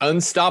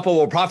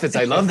 Unstoppable profits.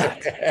 I love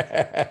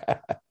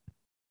that.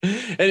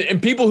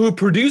 and people who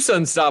produce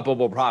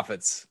unstoppable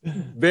profits,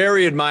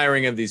 very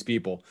admiring of these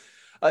people.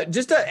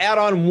 Just to add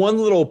on one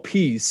little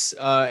piece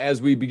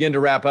as we begin to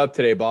wrap up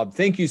today, Bob,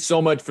 thank you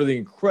so much for the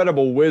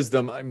incredible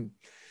wisdom.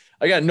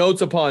 I got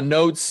notes upon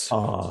notes.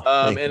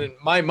 And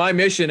my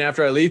mission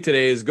after I leave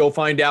today is go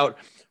find out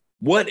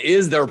what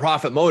is their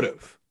profit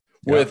motive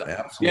with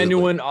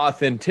genuine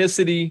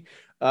authenticity,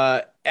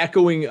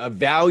 echoing a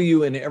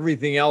value and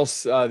everything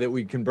else that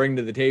we can bring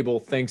to the table.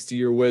 Thanks to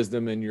your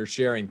wisdom and your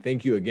sharing.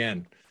 Thank you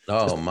again.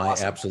 Oh, my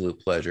absolute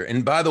pleasure.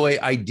 And by the way,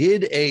 I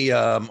did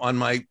on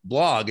my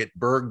blog at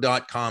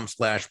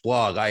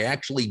berg.com/blog, I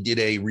actually did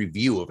a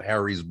review of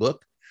Harry's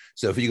book.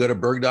 So if you go to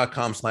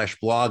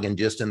berg.com/blog and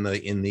just in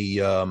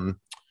the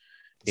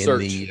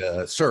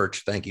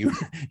search, thank you,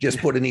 just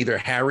put in either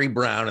Harry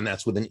Browne, and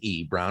that's with an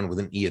E, Brown with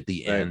an E at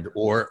the end,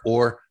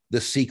 or The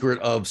Secret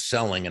of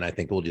Selling. And I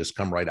think we'll just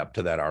come right up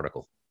to that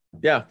article.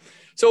 Yeah.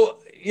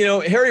 So,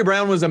 Harry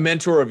Browne was a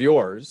mentor of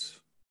yours,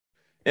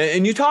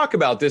 and you talk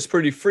about this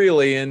pretty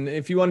freely. And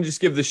if you want to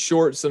just give the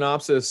short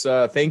synopsis,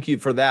 thank you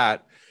for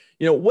that.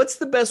 What's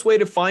the best way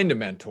to find a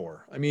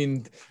mentor? I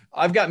mean,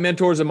 I've got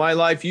mentors in my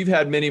life. You've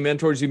had many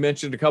mentors. You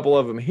mentioned a couple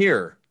of them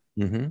here.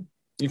 Mm-hmm.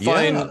 You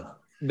find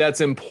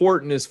that's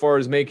important as far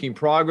as making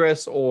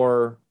progress,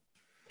 or?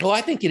 Well,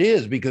 I think it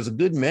is, because a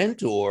good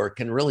mentor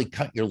can really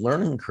cut your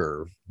learning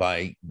curve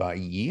by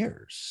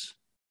years.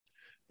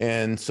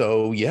 And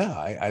so,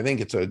 I think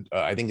it's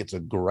a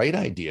great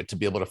idea to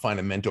be able to find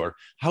a mentor.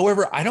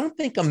 However, I don't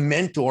think a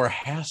mentor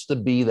has to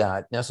be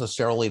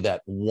necessarily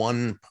that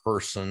one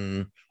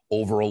person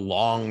over a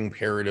long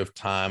period of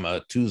time,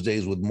 a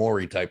Tuesdays with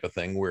Morrie type of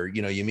thing where,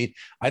 you meet.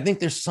 I think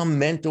there's some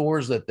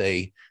mentors that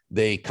they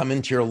come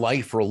into your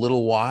life for a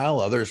little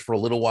while, others for a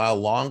little while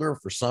longer.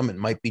 For some, it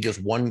might be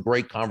just one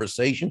great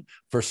conversation.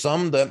 For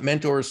some, that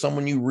mentor is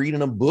someone you read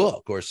in a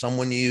book or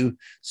someone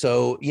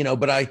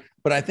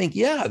but I think,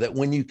 that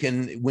when you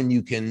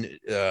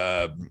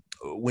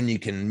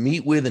can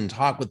meet with and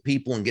talk with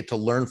people and get to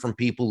learn from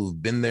people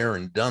who've been there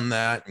and done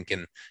that and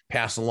can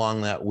pass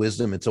along that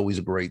wisdom, it's always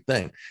a great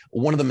thing.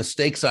 One of the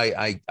mistakes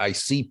I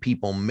see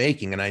people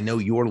making, and I know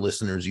your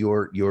listeners,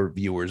 your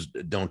viewers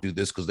don't do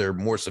this because they're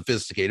more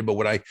sophisticated, but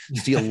what I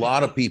see a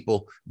lot of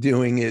people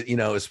doing is,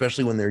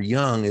 especially when they're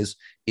young,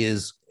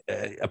 is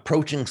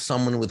approaching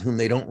someone with whom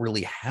they don't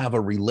really have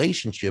a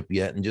relationship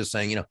yet and just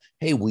saying,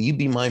 hey, will you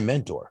be my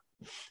mentor?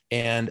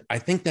 And I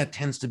think that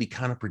tends to be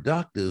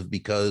counterproductive,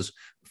 because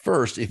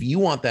first, if you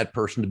want that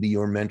person to be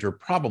your mentor,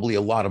 probably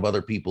a lot of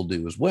other people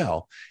do as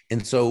well.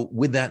 And so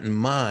with that in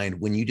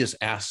mind, when you just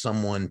ask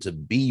someone to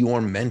be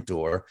your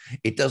mentor,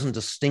 it doesn't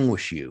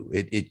distinguish you.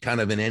 It kind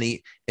of in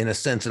a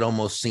sense, it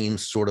almost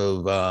seems sort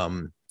of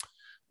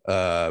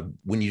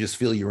when you just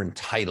feel you're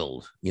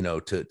entitled,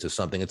 to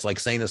something. It's like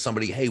saying to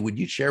somebody, hey, would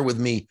you share with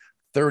me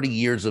 30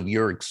 years of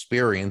your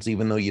experience,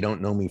 even though you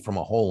don't know me from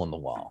a hole in the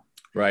wall?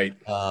 Right.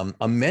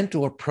 A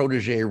mentor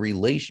protege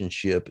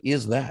relationship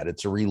is that.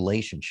 It's a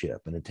relationship,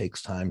 and it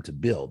takes time to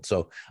build.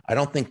 So I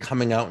don't think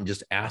coming out and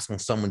just asking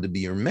someone to be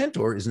your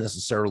mentor is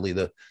necessarily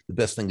the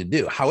best thing to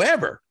do.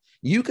 However,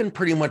 you can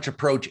pretty much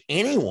approach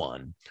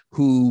anyone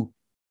who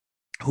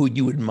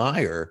you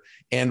admire,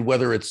 and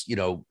whether it's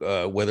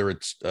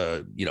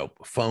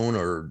phone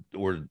or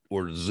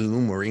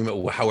Zoom or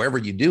email, however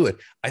you do it,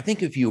 I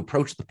think if you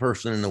approach the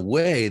person in a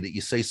way that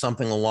you say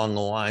something along the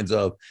lines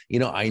of,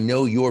 I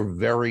know you're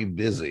very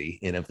busy,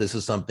 and if this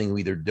is something you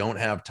either don't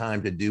have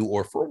time to do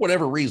or for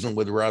whatever reason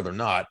would rather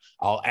not,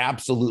 I'll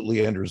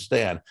absolutely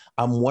understand.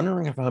 I'm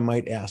wondering if I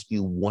might ask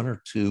you one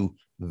or two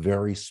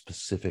very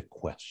specific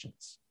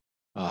questions.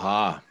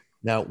 Aha.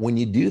 Now, when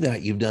you do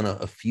that, you've done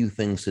a few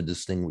things to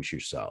distinguish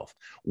yourself.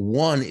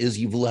 One is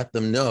you've let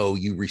them know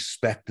you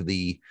respect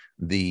the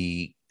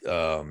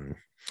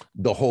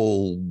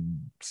whole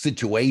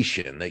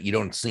situation, that you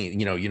don't see,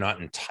 you're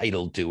not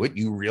entitled to it.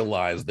 You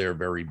realize they're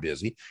very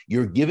busy.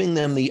 You're giving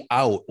them the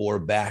out or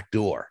back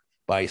door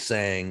by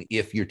saying,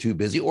 if you're too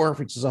busy, or if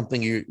it's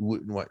something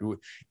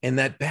and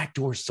that back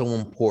door is so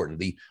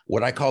important.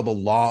 What I call the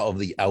law of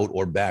the out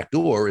or back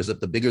door is that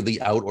the bigger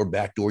the out or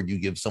back door you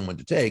give someone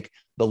to take,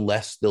 the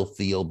less they'll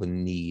feel the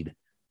need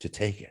to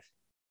take it.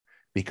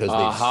 because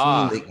they've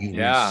seen that you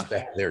Yeah.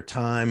 respect their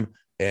time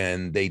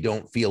and they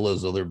don't feel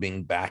as though they're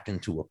being backed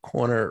into a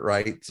corner,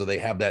 right? So they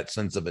have that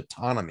sense of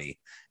autonomy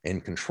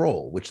and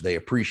control, which they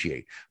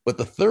appreciate. But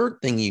the third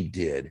thing you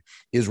did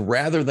is,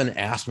 rather than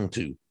ask them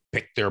to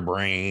pick their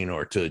brain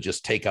or to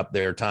just take up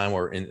their time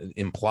or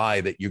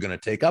imply that you're going to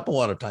take up a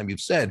lot of time,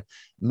 you've said,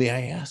 may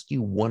I ask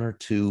you one or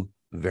two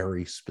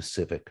very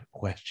specific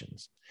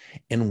questions?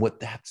 And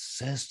what that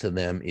says to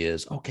them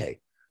is, okay,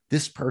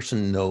 this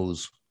person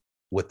knows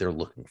what they're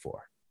looking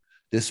for.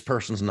 This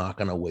person's not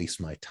going to waste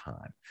my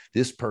time.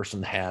 This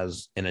person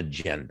has an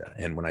agenda.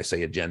 And when I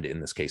say agenda in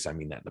this case, I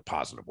mean that in a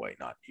positive way,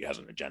 not he has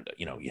an agenda,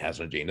 he has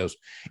an agenda.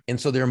 And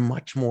so they're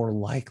much more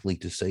likely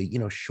to say,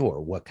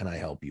 sure, what can I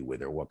help you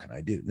with, or what can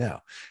I do?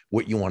 Now,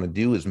 what you want to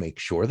do is make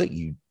sure that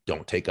you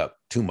don't take up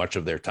too much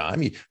of their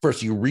time.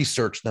 First, you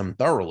research them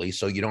thoroughly,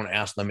 so you don't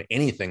ask them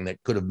anything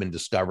that could have been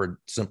discovered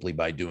simply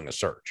by doing a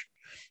search.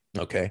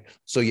 Okay.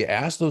 So you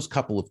ask those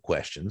couple of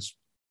questions.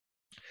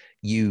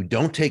 You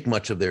don't take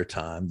much of their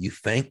time. You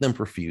thank them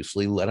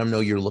profusely, let them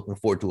know you're looking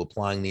forward to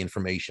applying the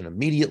information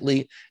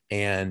immediately.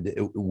 And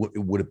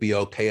would it be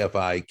okay if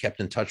I kept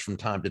in touch from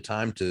time to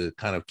time to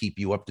kind of keep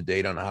you up to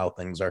date on how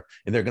things are?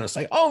 And they're going to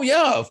say, oh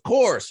yeah, of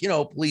course,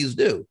 please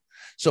do.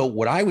 So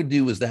what I would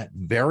do is that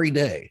very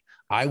day,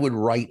 I would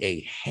write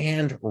a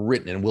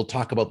handwritten, and we'll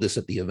talk about this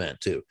at the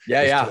event too.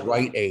 Yeah. To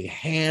write a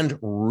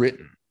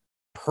handwritten,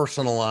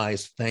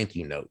 personalized thank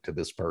you note to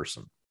this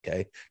person.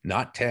 Okay.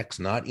 Not text,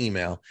 not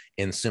email,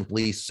 and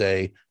simply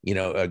say,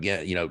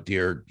 again,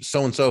 dear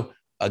so-and-so,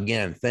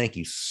 again, thank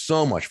you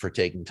so much for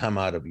taking time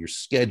out of your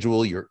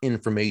schedule. Your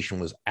information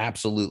was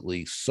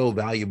absolutely so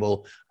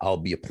valuable. I'll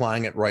be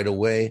applying it right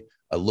away.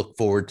 I look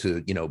forward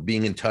to,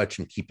 being in touch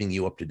and keeping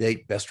you up to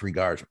date. Best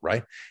regards,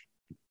 right?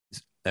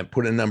 And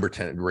put a number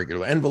 10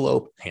 regular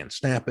envelope, hand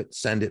stamp it,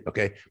 send it.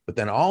 Okay. But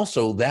then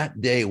also that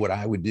day, what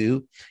I would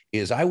do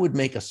is I would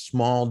make a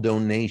small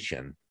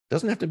donation.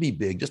 Doesn't have to be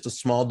big, just a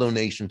small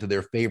donation to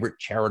their favorite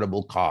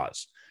charitable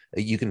cause.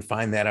 You can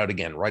find that out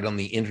again right on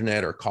the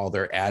internet, or call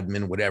their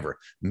admin, whatever.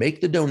 Make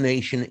the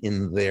donation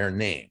in their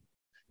name.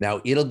 Now,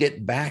 it'll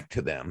get back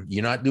to them.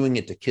 You're not doing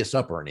it to kiss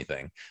up or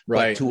anything,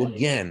 right? But to,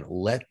 again,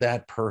 let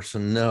that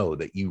person know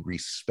that you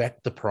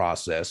respect the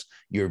process,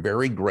 you're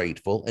very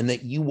grateful, and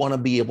that you want to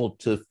be able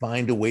to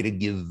find a way to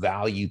give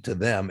value to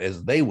them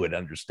as they would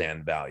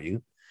understand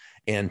value,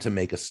 and to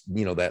make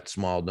that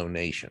small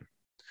donation.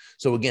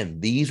 So again,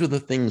 these are the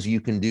things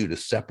you can do to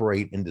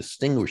separate and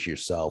distinguish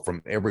yourself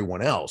from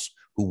everyone else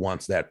who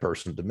wants that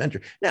person to mentor.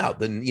 Now,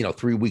 then,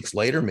 3 weeks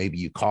later, maybe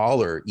you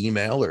call or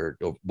email or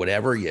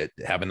whatever, you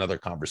have another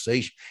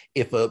conversation.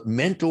 If a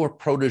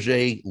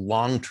mentor-protege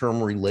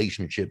long-term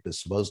relationship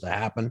is supposed to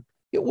happen,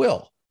 it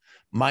will.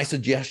 My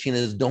suggestion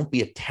is, don't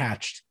be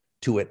attached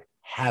to it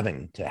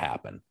having to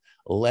happen.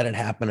 Let it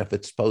happen if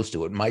it's supposed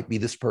to. It might be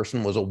this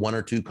person was a 1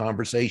 or 2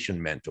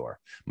 conversation mentor.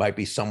 Might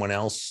be someone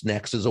else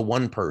next is a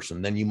 1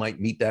 person. Then you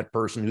might meet that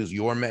person who's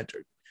your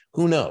mentor.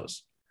 Who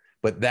knows?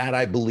 But that,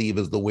 I believe,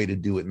 is the way to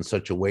do it in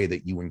such a way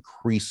that you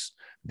increase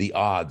the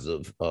odds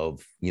of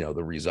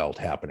the result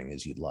happening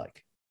as you'd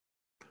like.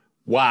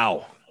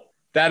 Wow.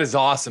 That is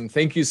awesome.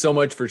 Thank you so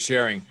much for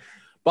sharing.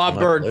 Bob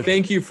Burg,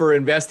 thank you for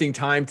investing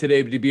time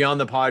today to be on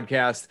the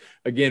podcast.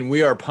 Again,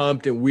 we are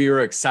pumped and we are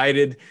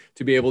excited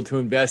to be able to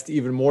invest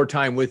even more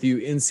time with you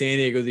in San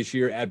Diego this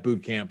year at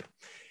boot camp.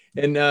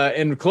 And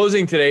in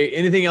closing today,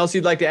 anything else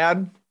you'd like to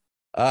add?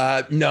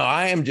 No,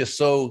 I am just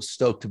so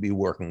stoked to be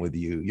working with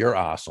you. You're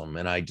awesome.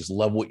 And I just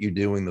love what you're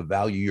doing, the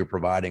value you're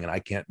providing. And I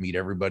can't wait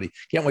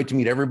to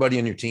meet everybody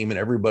on your team and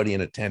everybody in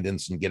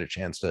attendance and get a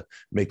chance to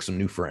make some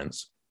new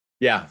friends.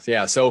 Yeah.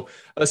 So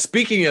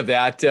speaking of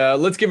that,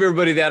 let's give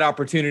everybody that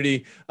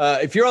opportunity.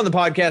 If you're on the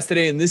podcast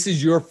today and this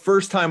is your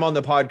first time on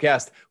the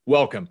podcast,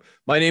 welcome.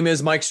 My name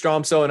is Mike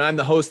Stromso, and I'm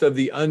the host of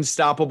the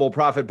Unstoppable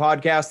Profit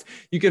Podcast.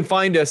 You can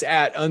find us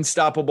at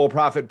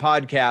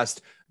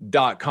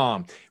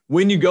unstoppableprofitpodcast.com.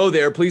 When you go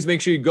there, please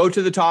make sure you go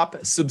to the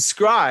top,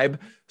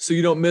 subscribe, so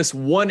you don't miss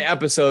one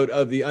episode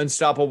of the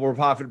Unstoppable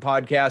Profit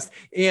Podcast.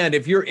 And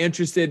if you're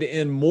interested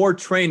in more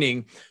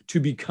training to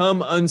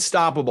become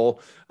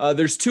unstoppable,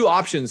 there's 2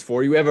 options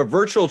for you. We have a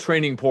virtual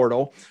training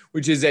portal,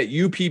 which is at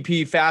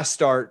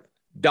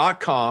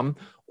uppfaststart.com,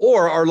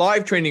 or our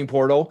live training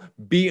portal,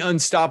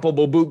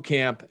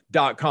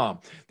 beunstoppablebootcamp.com.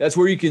 That's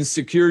where you can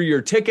secure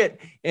your ticket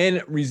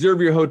and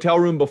reserve your hotel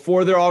room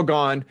before they're all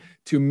gone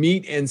to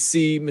meet and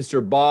see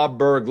Mr. Bob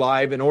Burg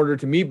live. In order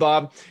to meet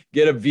Bob,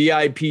 get a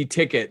VIP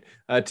ticket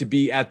to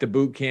be at the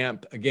boot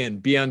camp.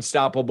 Again,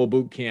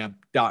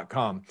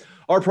 beunstoppablebootcamp.com.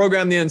 Our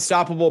program, the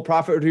Unstoppable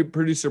Profit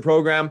Producer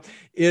Program,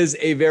 is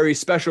a very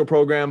special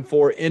program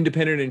for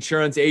independent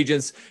insurance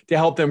agents to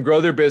help them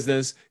grow their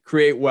business,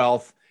 create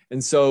wealth,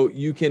 and so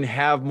you can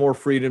have more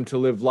freedom to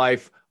live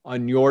life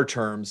on your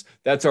terms.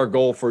 That's our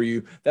goal for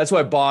you. That's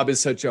why Bob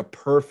is such a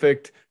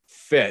perfect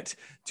fit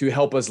to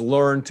help us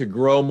learn to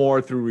grow more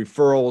through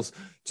referrals,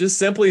 just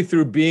simply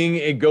through being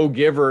a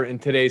go-giver in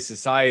today's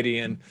society.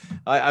 And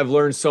I've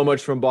learned so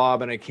much from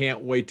Bob, and I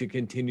can't wait to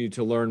continue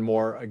to learn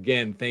more.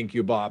 Again, thank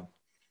you, Bob.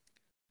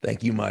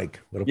 Thank you,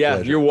 Mike. What a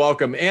pleasure. You're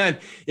welcome. And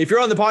if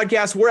you're on the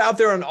podcast, we're out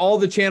there on all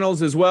the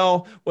channels as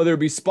well, whether it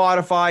be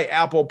Spotify,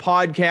 Apple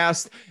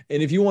Podcast.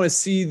 And if you want to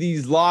see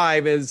these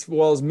live, as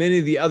well as many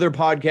of the other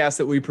podcasts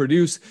that we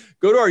produce,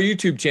 go to our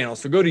YouTube channel.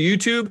 So go to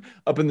YouTube,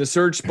 up in the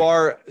search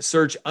bar,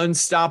 search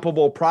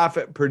Unstoppable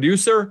Profit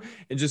Producer,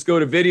 and just go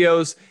to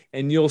videos,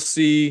 and you'll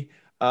see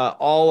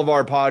all of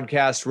our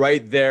podcasts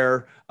right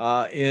there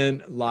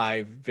in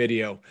live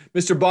video.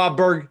 Mr. Bob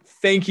Burg,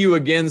 thank you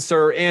again,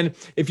 sir. And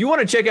if you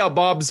want to check out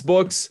Bob's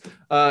books,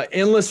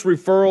 Endless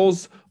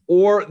Referrals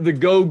or the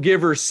Go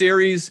Giver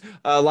series,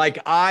 like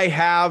I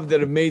have, that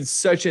have made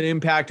such an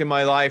impact in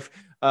my life,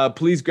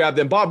 please grab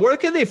them. Bob, where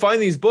can they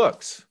find these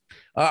books?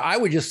 I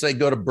would just say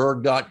go to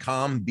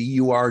burg.com,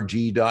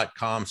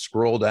 BURG.com,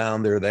 scroll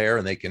down, they're there,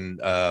 and they can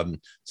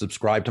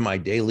subscribe to my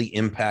daily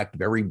impact,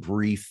 very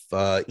brief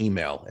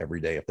email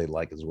every day if they'd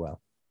like as well.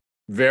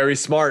 Very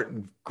smart.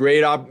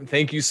 Great.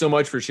 Thank you so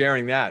much for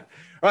sharing that.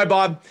 All right,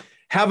 Bob,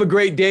 have a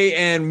great day,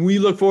 and we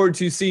look forward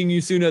to seeing you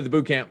soon at the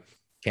boot camp.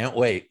 Can't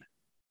wait.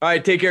 All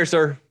right, take care,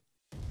 sir.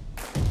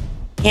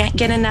 Can't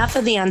get enough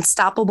of the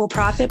Unstoppable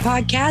Profit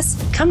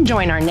podcast? Come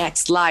join our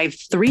next live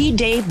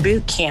 3-day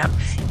boot camp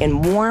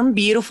in warm,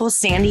 beautiful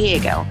San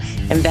Diego.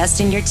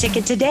 Invest in your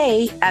ticket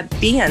today at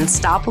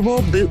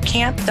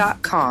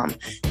beunstoppablebootcamp.com.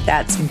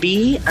 That's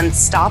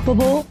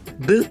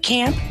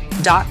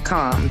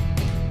beunstoppablebootcamp.com.